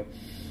Tokyo.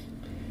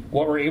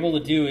 What we're able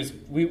to do is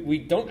we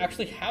don't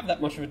actually have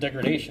that much of a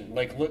degradation.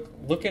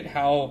 Look at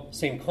how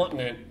same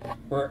continent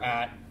we're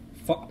at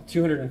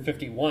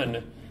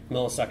 251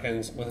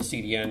 milliseconds with a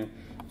CDN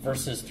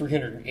versus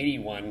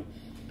 381.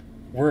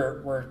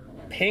 We're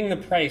paying the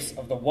price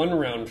of the one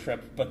round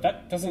trip, but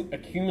that doesn't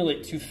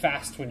accumulate too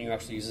fast when you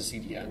actually use a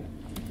CDN.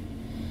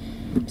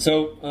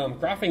 So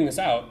graphing this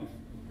out,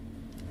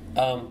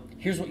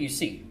 here's what you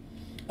see.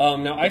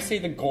 Now I say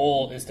the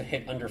goal is to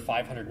hit under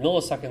 500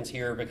 milliseconds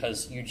here,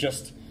 because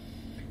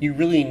you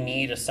really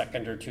need a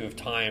second or two of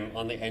time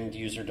on the end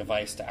user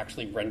device to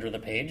actually render the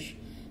page,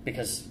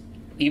 because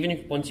even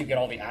if once you get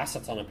all the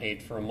assets on a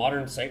page for a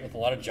modern site with a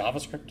lot of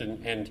JavaScript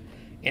and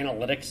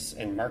analytics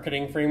and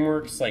marketing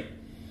frameworks,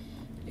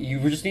 you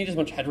just need as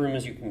much headroom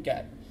as you can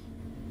get.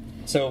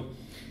 So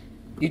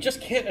you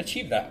just can't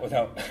achieve that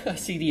without a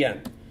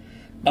CDN.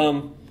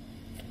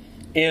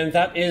 And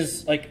that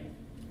is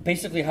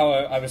basically how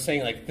I was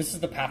saying, this is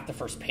the path to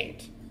first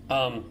paint.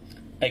 There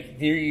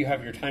you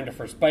have your time to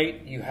first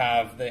byte, you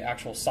have the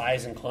actual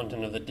size and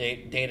content of the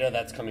data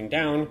that's coming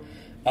down,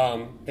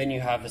 then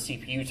you have the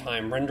CPU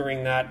time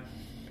rendering that.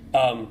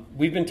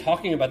 We've been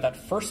talking about that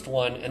first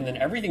one, and then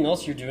everything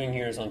else you're doing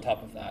here is on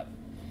top of that.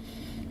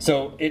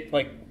 So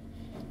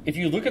if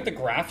you look at the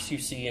graphs you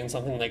see in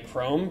something like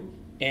Chrome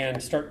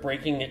and start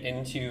breaking it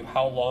into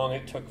how long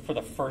it took for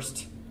the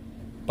first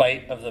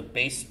byte of the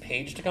base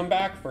page to come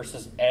back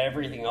versus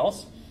everything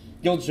else,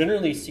 you'll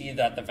generally see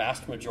that the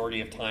vast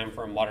majority of time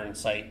for a modern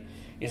site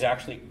is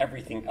actually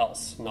everything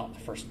else, not the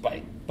first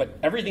byte. But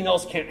everything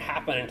else can't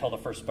happen until the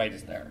first byte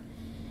is there.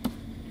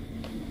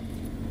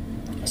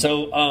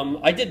 So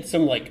I did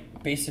some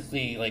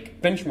basically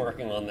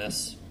benchmarking on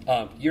this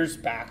years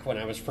back when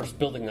I was first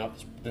building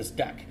out this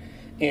deck.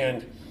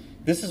 And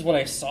this is what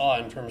I saw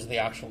in terms of the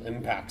actual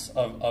impacts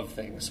of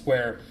things,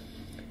 where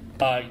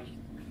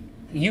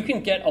you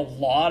can get a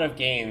lot of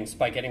gains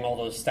by getting all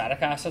those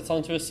static assets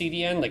onto a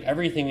CDN.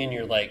 Everything in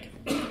your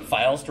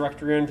files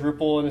directory on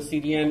Drupal in a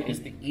CDN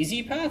is the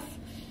easy path.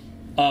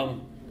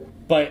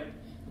 But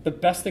the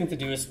best thing to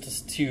do is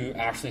to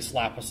actually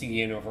slap a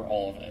CDN over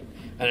all of it.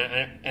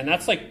 And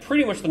that's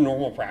pretty much the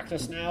normal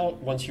practice now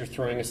once you're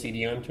throwing a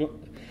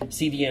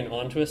CDN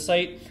onto a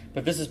site.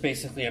 But this is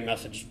basically a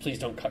message, please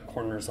don't cut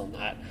corners on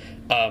that.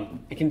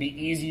 It can be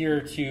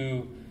easier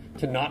to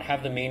not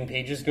have the main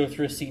pages go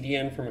through a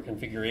CDN from a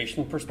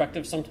configuration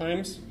perspective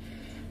sometimes.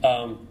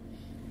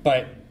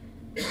 But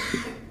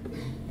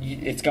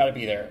it's got to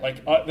be there.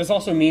 This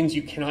also means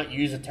you cannot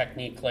use a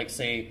technique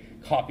say,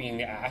 copying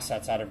the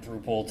assets out of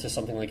Drupal to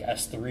something like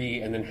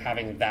S3 and then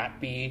having that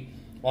be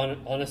on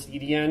a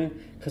CDN,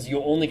 because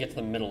you'll only get to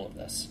the middle of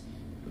this.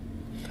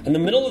 And the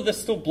middle of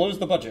this still blows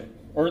the budget,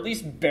 or at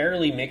least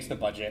barely makes the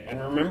budget. And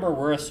remember,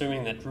 we're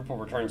assuming that Drupal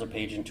returns a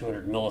page in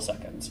 200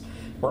 milliseconds.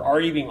 We're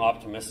already being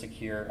optimistic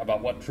here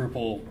about what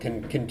Drupal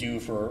can do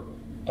for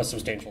a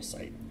substantial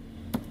site.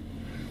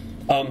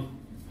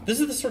 This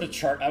is the sort of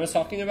chart I was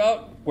talking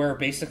about, where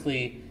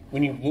basically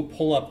when you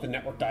pull up the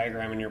network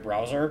diagram in your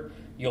browser,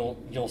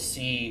 you'll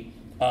see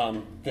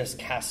this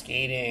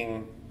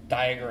cascading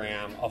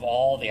diagram of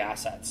all the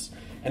assets.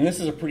 And this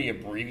is a pretty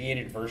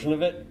abbreviated version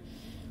of it,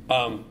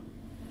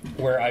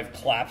 where I've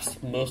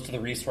collapsed most of the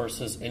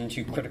resources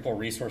into critical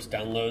resource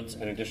downloads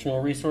and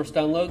additional resource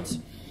downloads.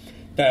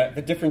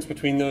 The difference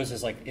between those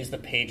is is the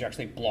page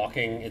actually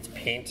blocking its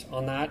paint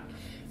on that?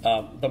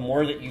 The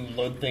more that you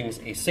load things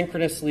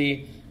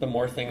asynchronously, the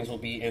more things will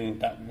be in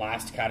that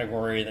last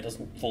category that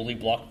doesn't fully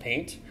block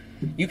paint.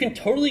 You can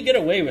totally get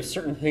away with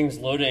certain things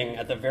loading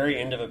at the very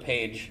end of a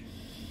page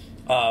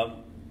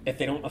if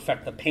they don't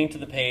affect the paint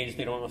of the page,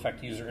 they don't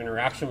affect user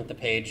interaction with the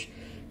page.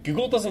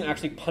 Google doesn't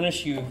actually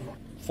punish you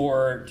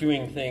for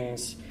doing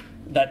things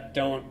that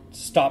don't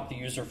stop the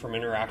user from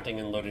interacting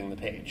and loading the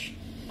page.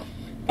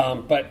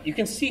 But you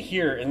can see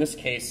here in this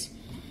case,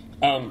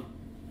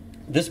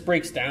 this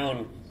breaks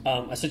down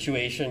a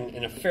situation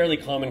in a fairly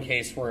common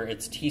case where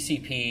it's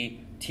TCP,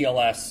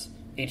 TLS,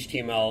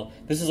 HTML.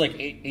 This is like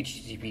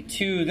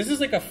HTTP2. This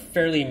is like a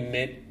fairly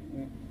mid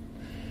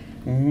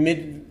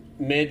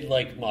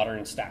like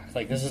modern stack.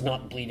 Like this is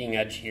not bleeding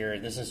edge here.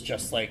 This is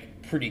just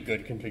like pretty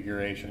good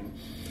configuration.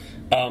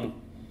 And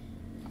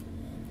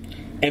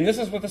this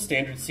is with a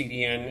standard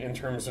CDN in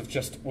terms of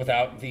just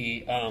without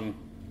the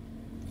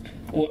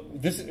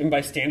and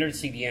by standard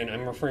CDN,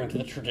 I'm referring to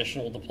the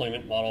traditional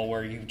deployment model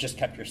where you've just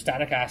kept your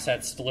static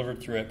assets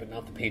delivered through it, but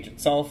not the page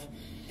itself.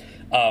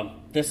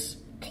 This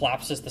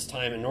collapses this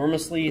time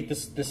enormously.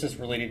 This is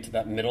related to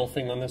that middle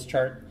thing on this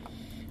chart.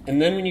 And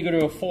then when you go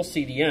to a full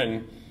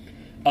CDN,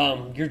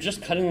 you're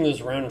just cutting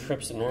those round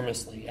trips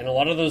enormously. And a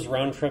lot of those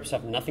round trips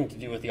have nothing to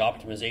do with the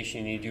optimization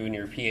you need to do in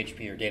your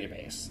PHP or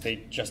database.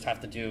 They just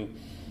have to do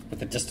with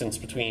the distance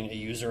between a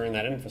user and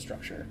that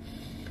infrastructure.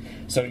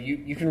 So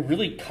you can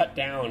really cut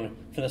down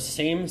for the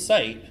same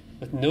site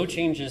with no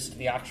changes to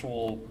the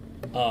actual,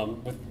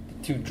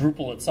 to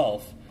Drupal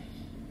itself,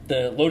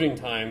 the loading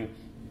time,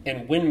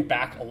 and win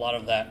back a lot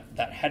of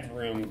that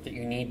headroom that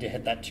you need to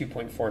hit that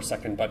 2.4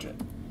 second budget.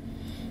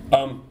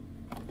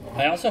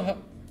 I also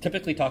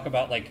typically talk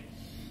about, like,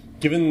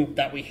 given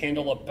that we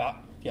handle about,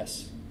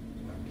 yes?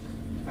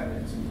 5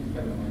 minutes.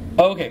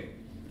 Oh, okay.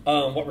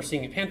 What we're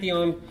seeing at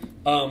Pantheon,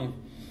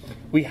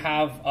 we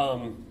have,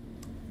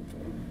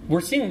 we're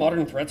seeing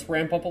modern threats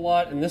ramp up a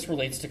lot, and this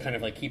relates to kind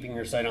of like keeping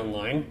your site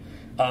online.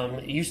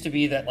 It used to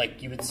be that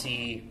like you would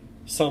see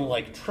some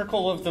like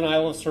trickle of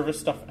denial of service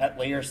stuff at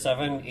layer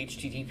 7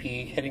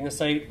 HTTP hitting a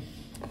site,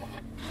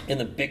 and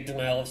the big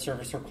denial of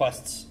service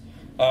requests,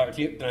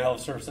 denial of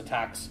service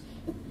attacks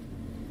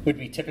would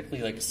be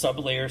typically like sub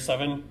layer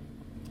 7,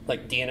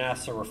 like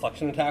DNS or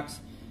reflection attacks.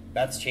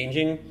 That's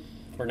changing.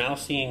 We're now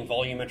seeing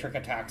volumetric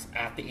attacks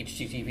at the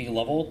HTTP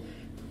level.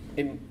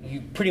 And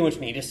you pretty much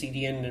need a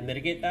CDN to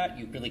mitigate that.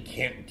 You really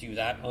can't do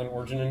that on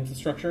origin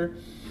infrastructure.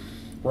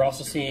 We're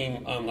also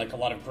seeing like a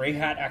lot of gray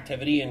hat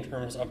activity in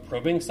terms of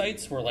probing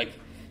sites, where like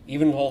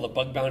even with all the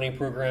bug bounty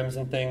programs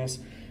and things,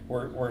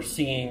 we're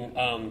seeing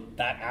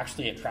that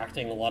actually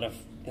attracting a lot of,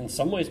 in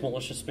some ways,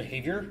 malicious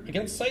behavior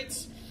against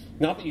sites.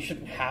 Not that you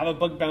shouldn't have a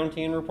bug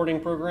bounty and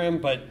reporting program,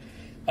 but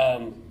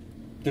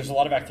there's a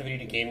lot of activity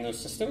to game those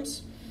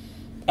systems.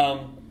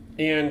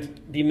 And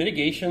the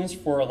mitigations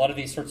for a lot of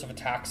these sorts of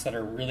attacks that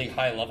are really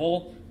high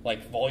level,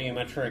 like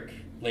volumetric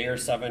layer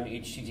 7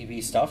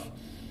 HTTP stuff,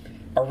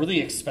 are really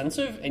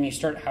expensive, and you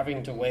start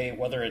having to weigh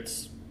whether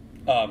it's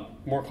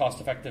more cost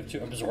effective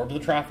to absorb the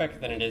traffic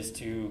than it is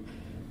to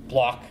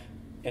block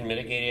and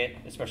mitigate it,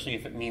 especially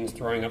if it means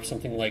throwing up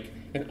something like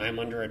an I'm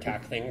under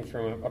attack thing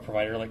from a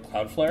provider like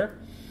Cloudflare.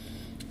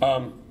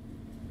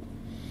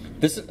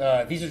 These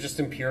are just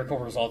empirical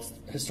results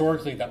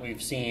historically that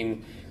we've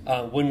seen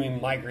when we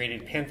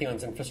migrated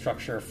Pantheon's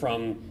infrastructure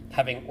from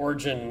having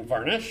origin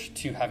varnish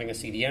to having a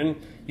CDN.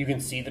 You can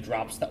see the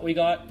drops that we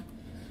got.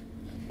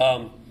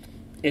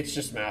 It's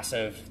just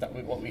massive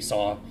what we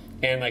saw,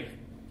 and like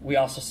we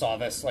also saw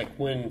this like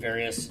when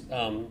various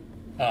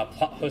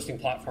hosting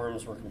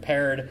platforms were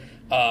compared.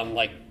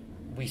 Like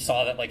we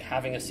saw that like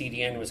having a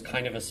CDN was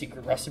kind of a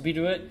secret recipe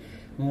to it.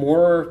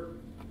 More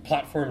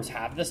platforms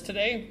have this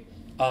today.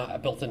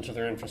 Built into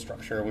their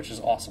infrastructure, which is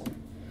awesome.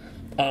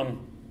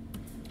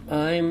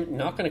 I'm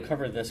not going to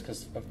cover this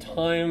because of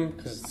time,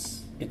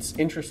 because it's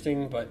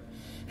interesting, but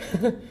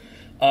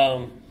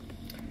a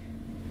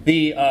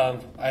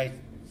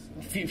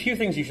few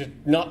things you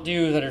should not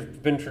do that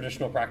have been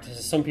traditional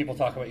practices. Some people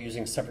talk about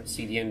using separate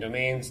CDN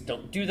domains.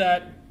 Don't do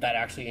that. That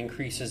actually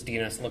increases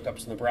DNS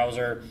lookups in the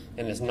browser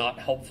and is not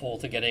helpful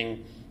to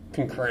getting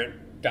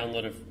concurrent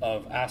download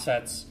of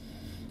assets.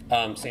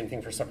 Same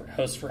thing for separate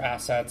hosts for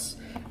assets.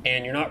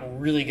 And you're not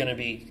really going to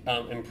be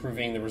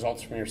improving the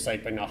results from your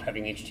site by not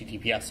having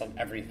HTTPS on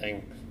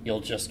everything. You'll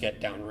just get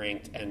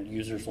downranked and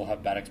users will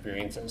have bad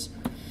experiences.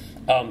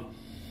 Of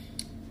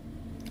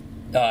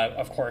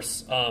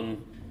course,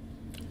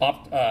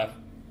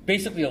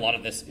 basically a lot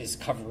of this is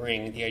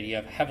covering the idea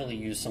of heavily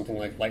use something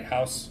like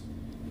Lighthouse.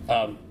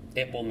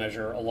 It will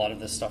measure a lot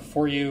of this stuff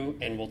for you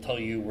and will tell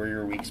you where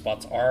your weak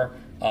spots are.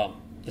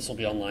 This will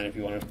be online if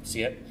you want to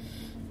see it.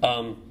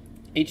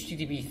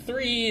 HTTP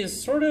 3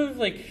 is sort of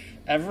like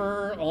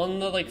ever on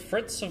the like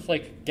fritz of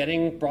like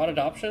getting broad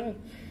adoption.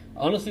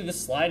 Honestly,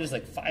 this slide is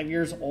like 5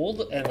 years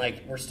old, and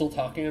like we're still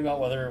talking about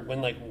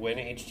when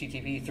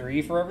HTTP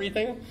 3 for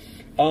everything.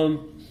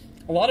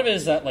 A lot of it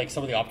is that like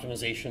some of the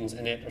optimizations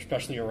in it,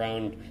 especially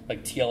around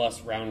like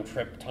TLS round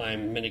trip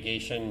time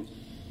mitigation,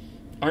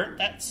 aren't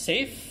that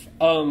safe.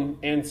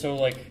 And so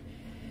like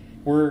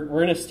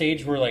we're in a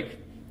stage where like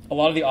a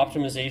lot of the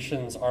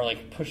optimizations are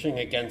like pushing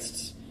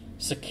against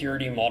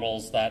security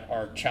models that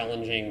are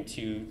challenging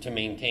to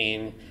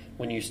maintain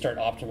when you start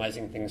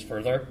optimizing things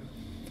further.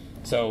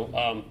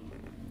 So,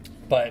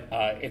 but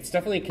it's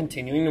definitely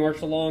continuing to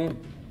march along.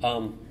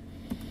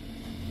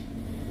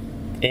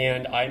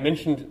 And I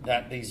mentioned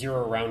that the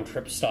zero round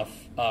trip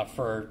stuff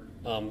for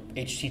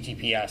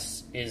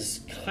HTTPS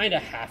is kind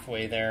of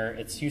halfway there.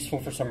 It's useful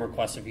for some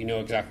requests if you know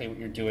exactly what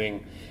you're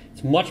doing.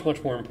 It's much,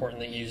 much more important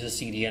that you use a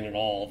CDN at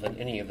all than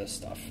any of this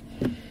stuff.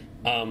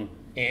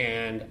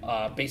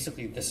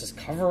 Basically, this is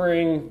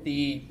covering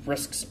the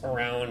risks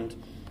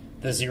around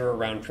the zero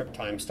round trip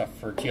time stuff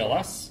for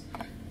TLS.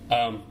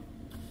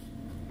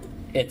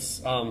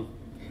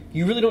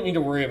 You really don't need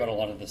to worry about a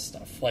lot of this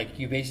stuff. Like,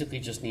 you basically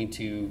just need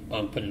to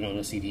put it on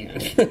a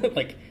CDN,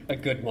 like a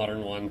good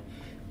modern one.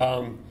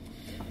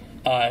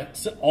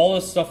 So all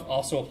this stuff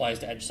also applies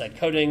to edge-side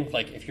coding.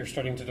 Like, if you're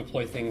starting to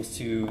deploy things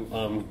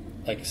to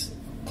like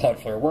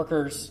Cloudflare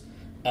workers,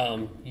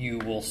 you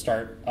will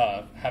start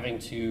having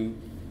to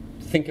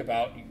think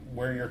about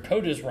where your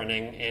code is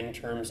running in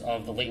terms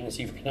of the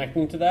latency for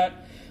connecting to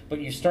that. But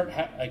you start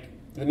like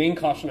the main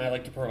caution I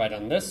like to provide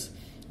on this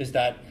is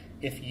that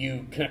if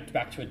you connect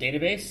back to a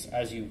database,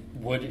 as you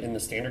would in the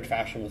standard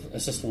fashion with a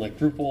system like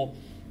Drupal,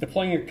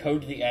 deploying your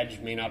code to the edge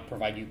may not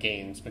provide you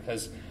gains,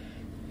 because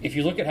if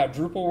you look at how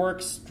Drupal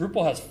works,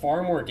 Drupal has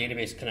far more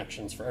database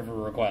connections for every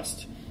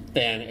request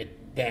than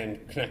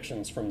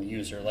connections from the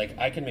user. Like,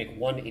 I can make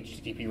one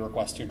HTTP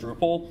request to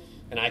Drupal,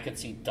 and I could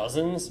see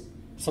dozens,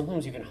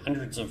 sometimes even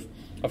hundreds of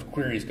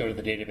queries go to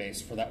the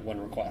database for that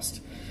one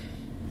request.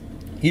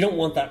 You don't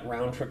want that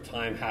round trip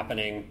time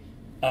happening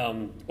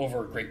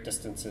over great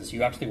distances.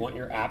 You actually want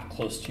your app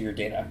close to your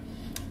data.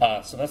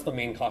 So that's the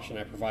main caution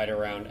I provide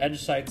around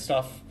edge-side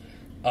stuff.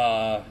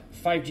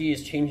 5G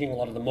is changing a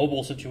lot of the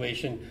mobile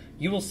situation.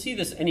 You will see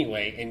this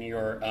anyway in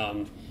your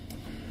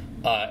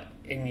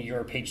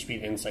page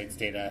speed insights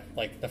data,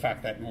 like the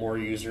fact that more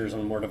users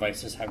on more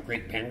devices have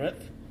great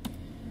bandwidth.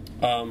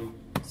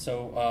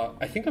 So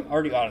I think I'm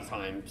already out of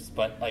time,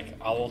 but like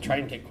I will try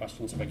and take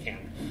questions if I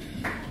can.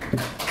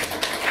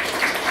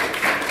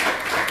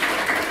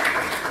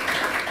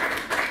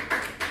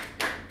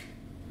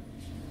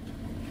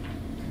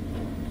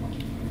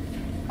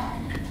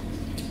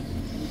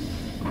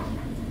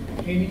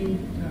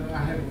 I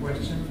have a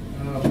question.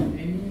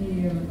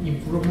 Any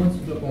improvements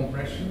to the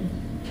compression?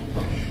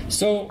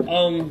 So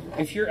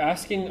if you're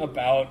asking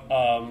about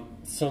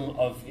some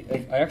of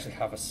the, I actually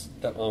have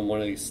that on one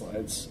of these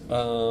slides.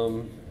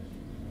 Oh,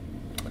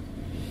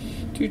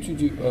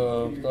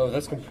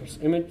 that's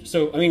compressed image.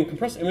 So I mean,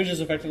 compressed images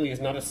effectively is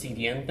not a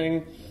CDN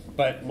thing,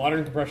 but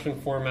modern compression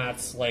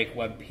formats like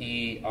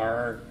WebP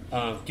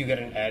do get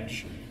an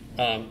edge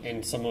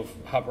in some of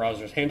how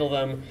browsers handle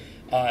them.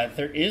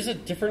 There is a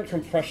different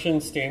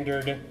compression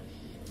standard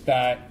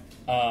that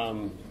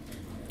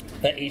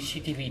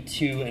HTTP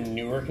 2 and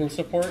newer can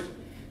support.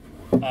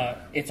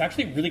 It's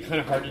actually really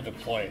kind of hard to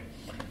deploy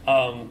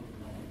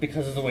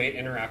because of the way it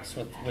interacts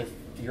with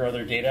your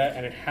other data,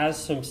 and it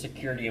has some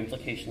security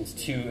implications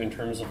too in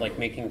terms of like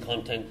making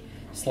content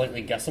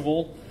slightly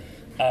guessable.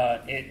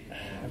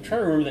 I'm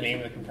trying to remember the name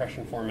of the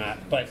compression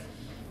format, but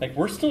like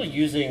we're still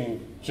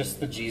using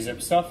just the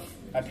gzip stuff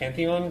at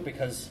Pantheon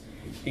because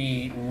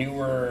the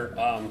newer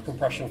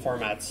compression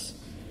formats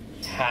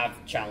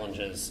have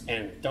challenges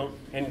and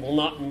will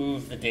not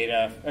move the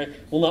data,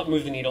 will not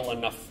move the needle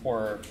enough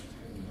for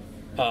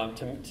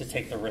to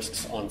take the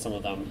risks on some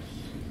of them.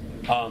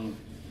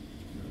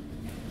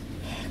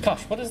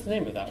 Gosh, what is the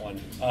name of that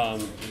one?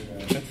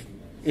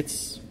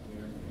 It's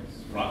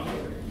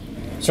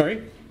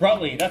sorry,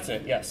 Broadly. That's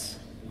it. Yes,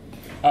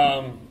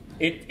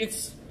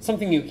 it's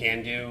something you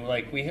can do.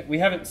 Like we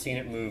haven't seen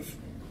it move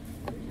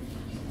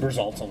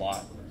results a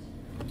lot.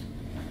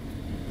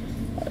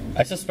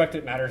 I suspect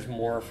it matters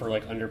more for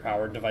like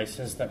underpowered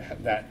devices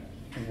that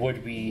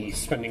would be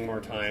spending more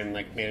time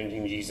like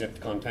managing gzipped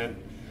content.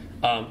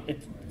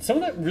 Some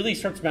of that really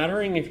starts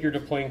mattering if you're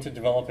deploying to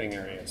developing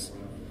areas.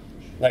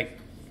 Like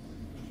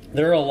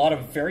there are a lot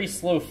of very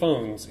slow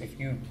phones if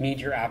you need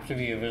your app to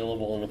be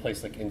available in a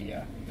place like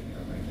India.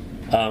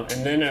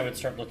 And then I would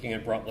start looking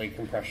at Broadly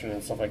compression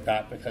and stuff like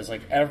that, because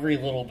like every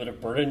little bit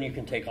of burden you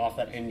can take off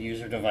that end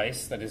user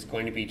device that is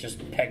going to be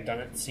just pegged on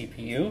its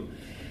CPU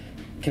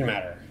can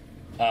matter.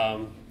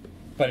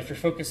 But if you're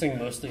focusing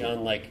mostly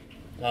on like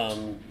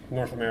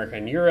North America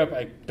and Europe,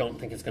 I don't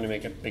think it's going to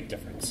make a big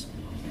difference.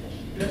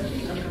 Doesn't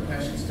the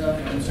uncompression stuff,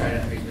 I'm sorry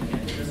to freeze my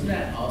hand, doesn't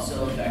that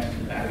also affect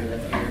the battery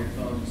life of your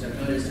phone? Because I've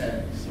noticed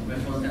that my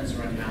phone tends to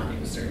run out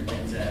with certain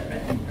things that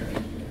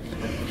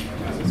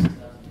processing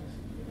stuff.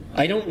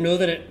 I don't know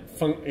that it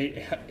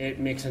it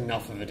makes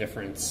enough of a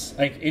difference.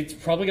 Like, it's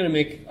probably going to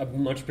make a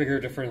much bigger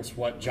difference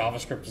what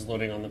JavaScript is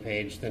loading on the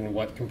page than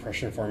what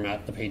compression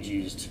format the page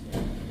used.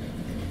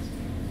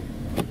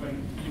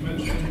 You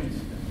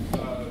mentioned,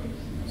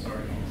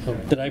 sorry. Oh,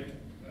 did I?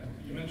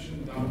 You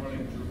mentioned not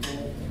running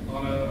Drupal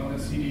on a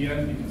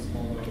CDN because of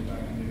all the back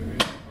end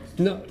database.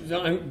 No,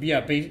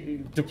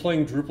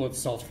 deploying Drupal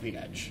itself to the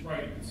edge.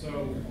 Right. So,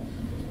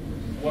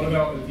 what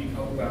about the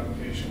decoupled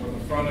application where the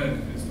front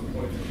end is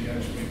deployed to the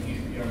edge,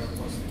 making API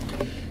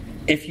requesting?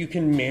 If you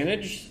can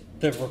manage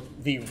the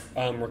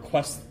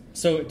request,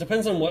 so it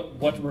depends on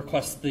what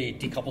requests the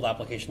decoupled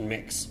application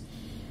makes.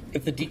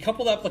 If the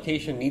decoupled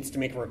application needs to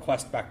make a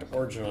request back to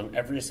origin on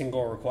every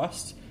single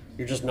request,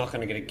 you're just not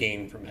going to get a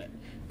gain from it,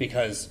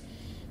 because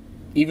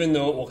even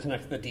though it will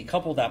connect the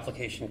decoupled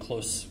application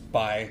close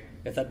by,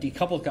 if that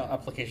decoupled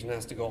application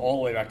has to go all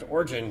the way back to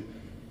origin,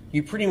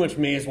 you pretty much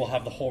may as well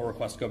have the whole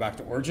request go back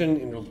to origin,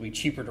 and it'll be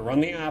cheaper to run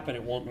the app, and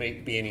it won't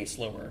be any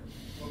slower.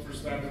 Well, for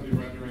statically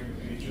rendering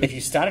the pages? If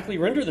you statically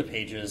render the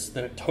pages,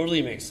 then it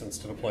totally makes sense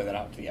to deploy that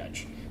out to the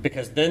edge,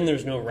 because then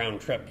there's no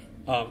round trip.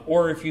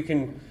 Or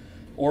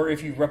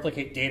if you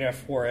replicate data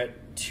for it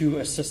to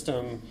a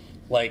system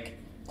like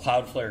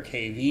Cloudflare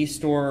KV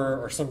store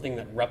or something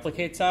that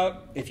replicates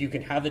out, if you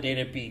can have the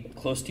data be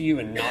close to you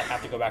and not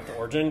have to go back to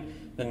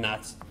origin, then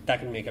that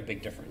can make a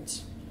big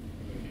difference.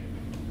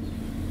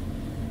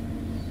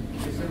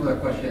 A similar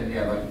question,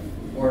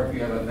 or if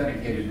you have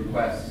authenticated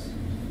requests,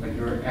 like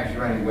you're actually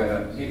running a web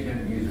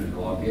application, users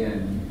log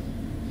in,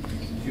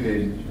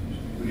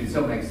 would it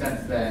still make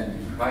sense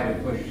then to try to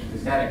push the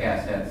static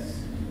assets,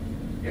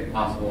 if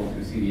possible, to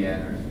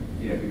CDN, or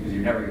because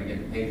you're never going to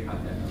get the page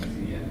content on the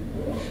CDN?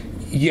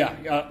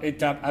 Yeah,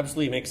 it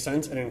absolutely makes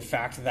sense, and in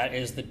fact, that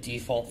is the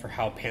default for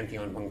how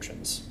Pantheon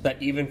functions. That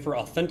even for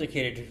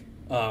authenticated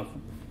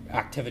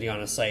activity on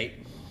a site,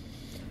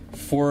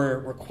 for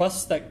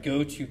requests that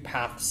go to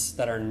paths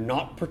that are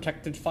not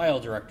protected file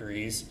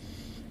directories,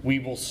 we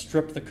will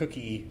strip the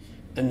cookie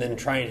and then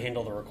try and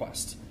handle the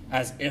request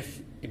as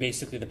if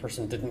basically the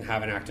person didn't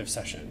have an active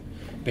session.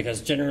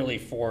 Because generally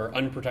for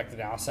unprotected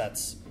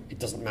assets, it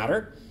doesn't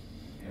matter.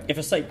 If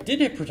a site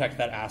did protect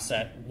that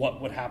asset, what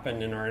would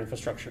happen in our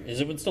infrastructure is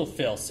it would still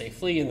fail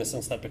safely in the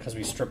sense that because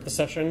we strip the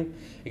session,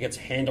 it gets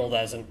handled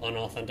as an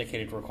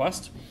unauthenticated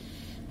request.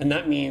 And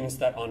that means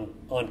that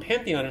on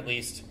Pantheon at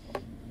least,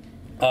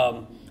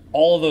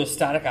 all of those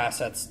static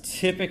assets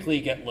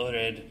typically get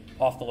loaded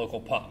off the local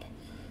pub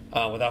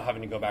without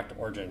having to go back to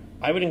origin.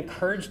 I would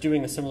encourage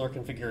doing a similar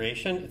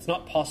configuration. It's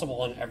not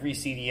possible on every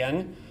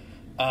CDN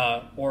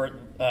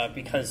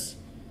because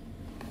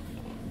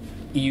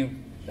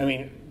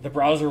the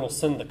browser will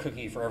send the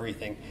cookie for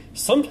everything.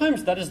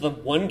 Sometimes that is the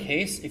one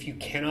case if you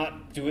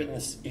cannot do it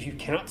if you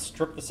cannot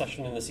strip the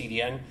session in the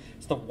CDN.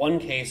 It's the one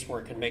case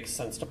where it can make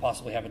sense to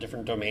possibly have a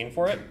different domain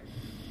for it.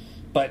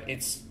 But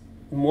it's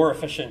more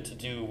efficient to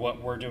do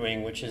what we're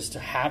doing, which is to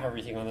have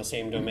everything on the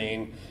same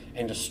domain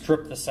and to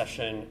strip the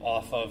session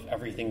off of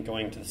everything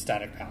going to the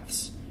static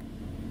paths.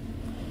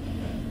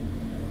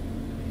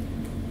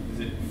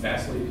 Is it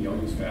Fastly? Do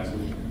y'all use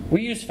Fastly?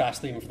 We use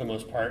Fastly for the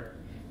most part.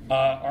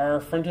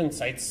 Our front-end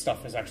sites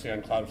stuff is actually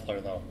on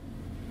Cloudflare, though.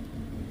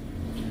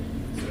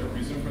 Is there a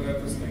reason for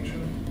that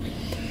distinction?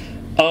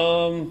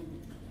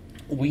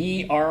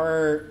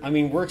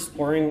 We're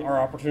exploring our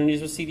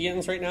opportunities with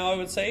CDNs right now, I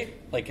would say,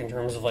 like in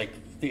terms of like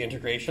the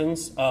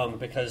integrations,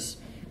 because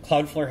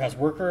Cloudflare has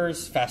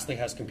workers, Fastly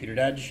has computed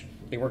edge.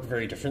 They work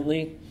very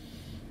differently.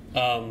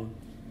 A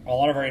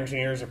lot of our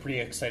engineers are pretty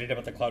excited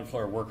about the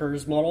Cloudflare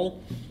workers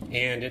model,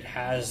 and it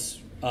has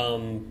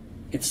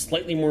it's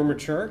slightly more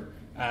mature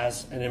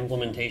as an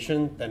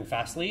implementation than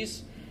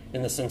Fastly's,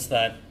 in the sense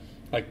that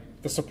like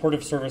the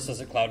supportive services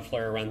at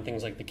Cloudflare run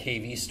things like the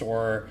KV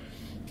store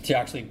to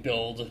actually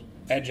build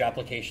edge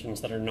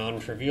applications that are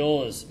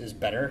non-trivial is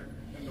better.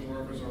 And the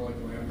workers are like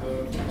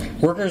Lambda?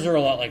 Workers are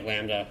a lot like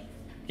Lambda,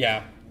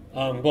 yeah.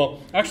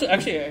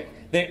 Actually,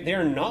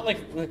 they're not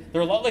like,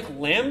 they're a lot like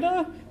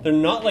Lambda. They're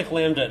not like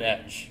Lambda at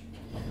Edge.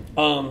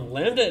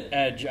 Lambda at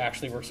Edge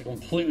actually works a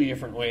completely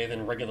different way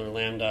than regular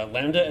Lambda.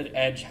 Lambda at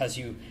Edge has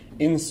you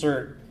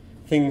insert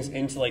things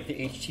into like the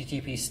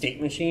HTTP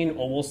state machine,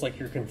 almost like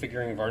you're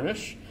configuring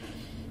Varnish.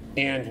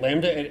 And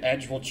Lambda at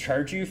Edge will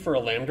charge you for a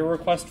Lambda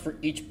request for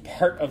each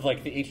part of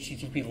like the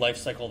HTTP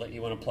lifecycle that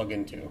you want to plug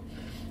into.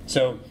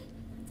 So,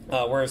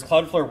 whereas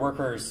Cloudflare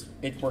Workers,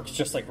 it works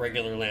just like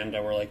regular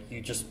Lambda, where like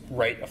you just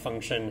write a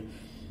function.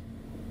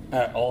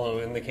 Although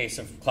in the case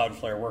of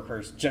Cloudflare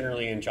Workers,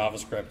 generally in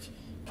JavaScript,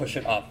 push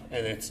it up,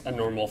 and it's a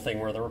normal thing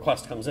where the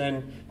request comes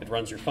in, it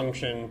runs your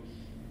function,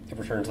 it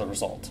returns the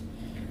result.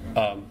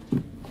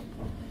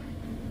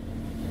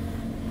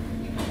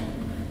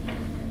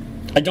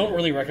 I don't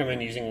really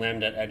recommend using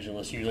Lambda at Edge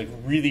unless you like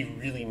really,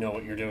 really know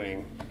what you're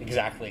doing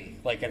exactly,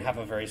 like, and have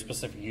a very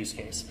specific use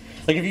case.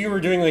 Like if you were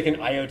doing like an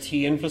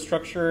IoT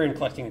infrastructure and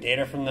collecting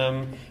data from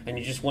them, and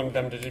you just wanted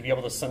them to be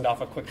able to send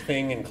off a quick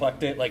thing and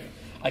collect it, like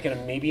I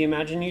can maybe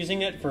imagine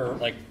using it for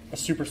like a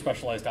super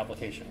specialized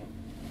application.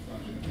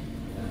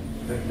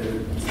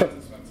 It's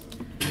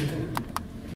expensive.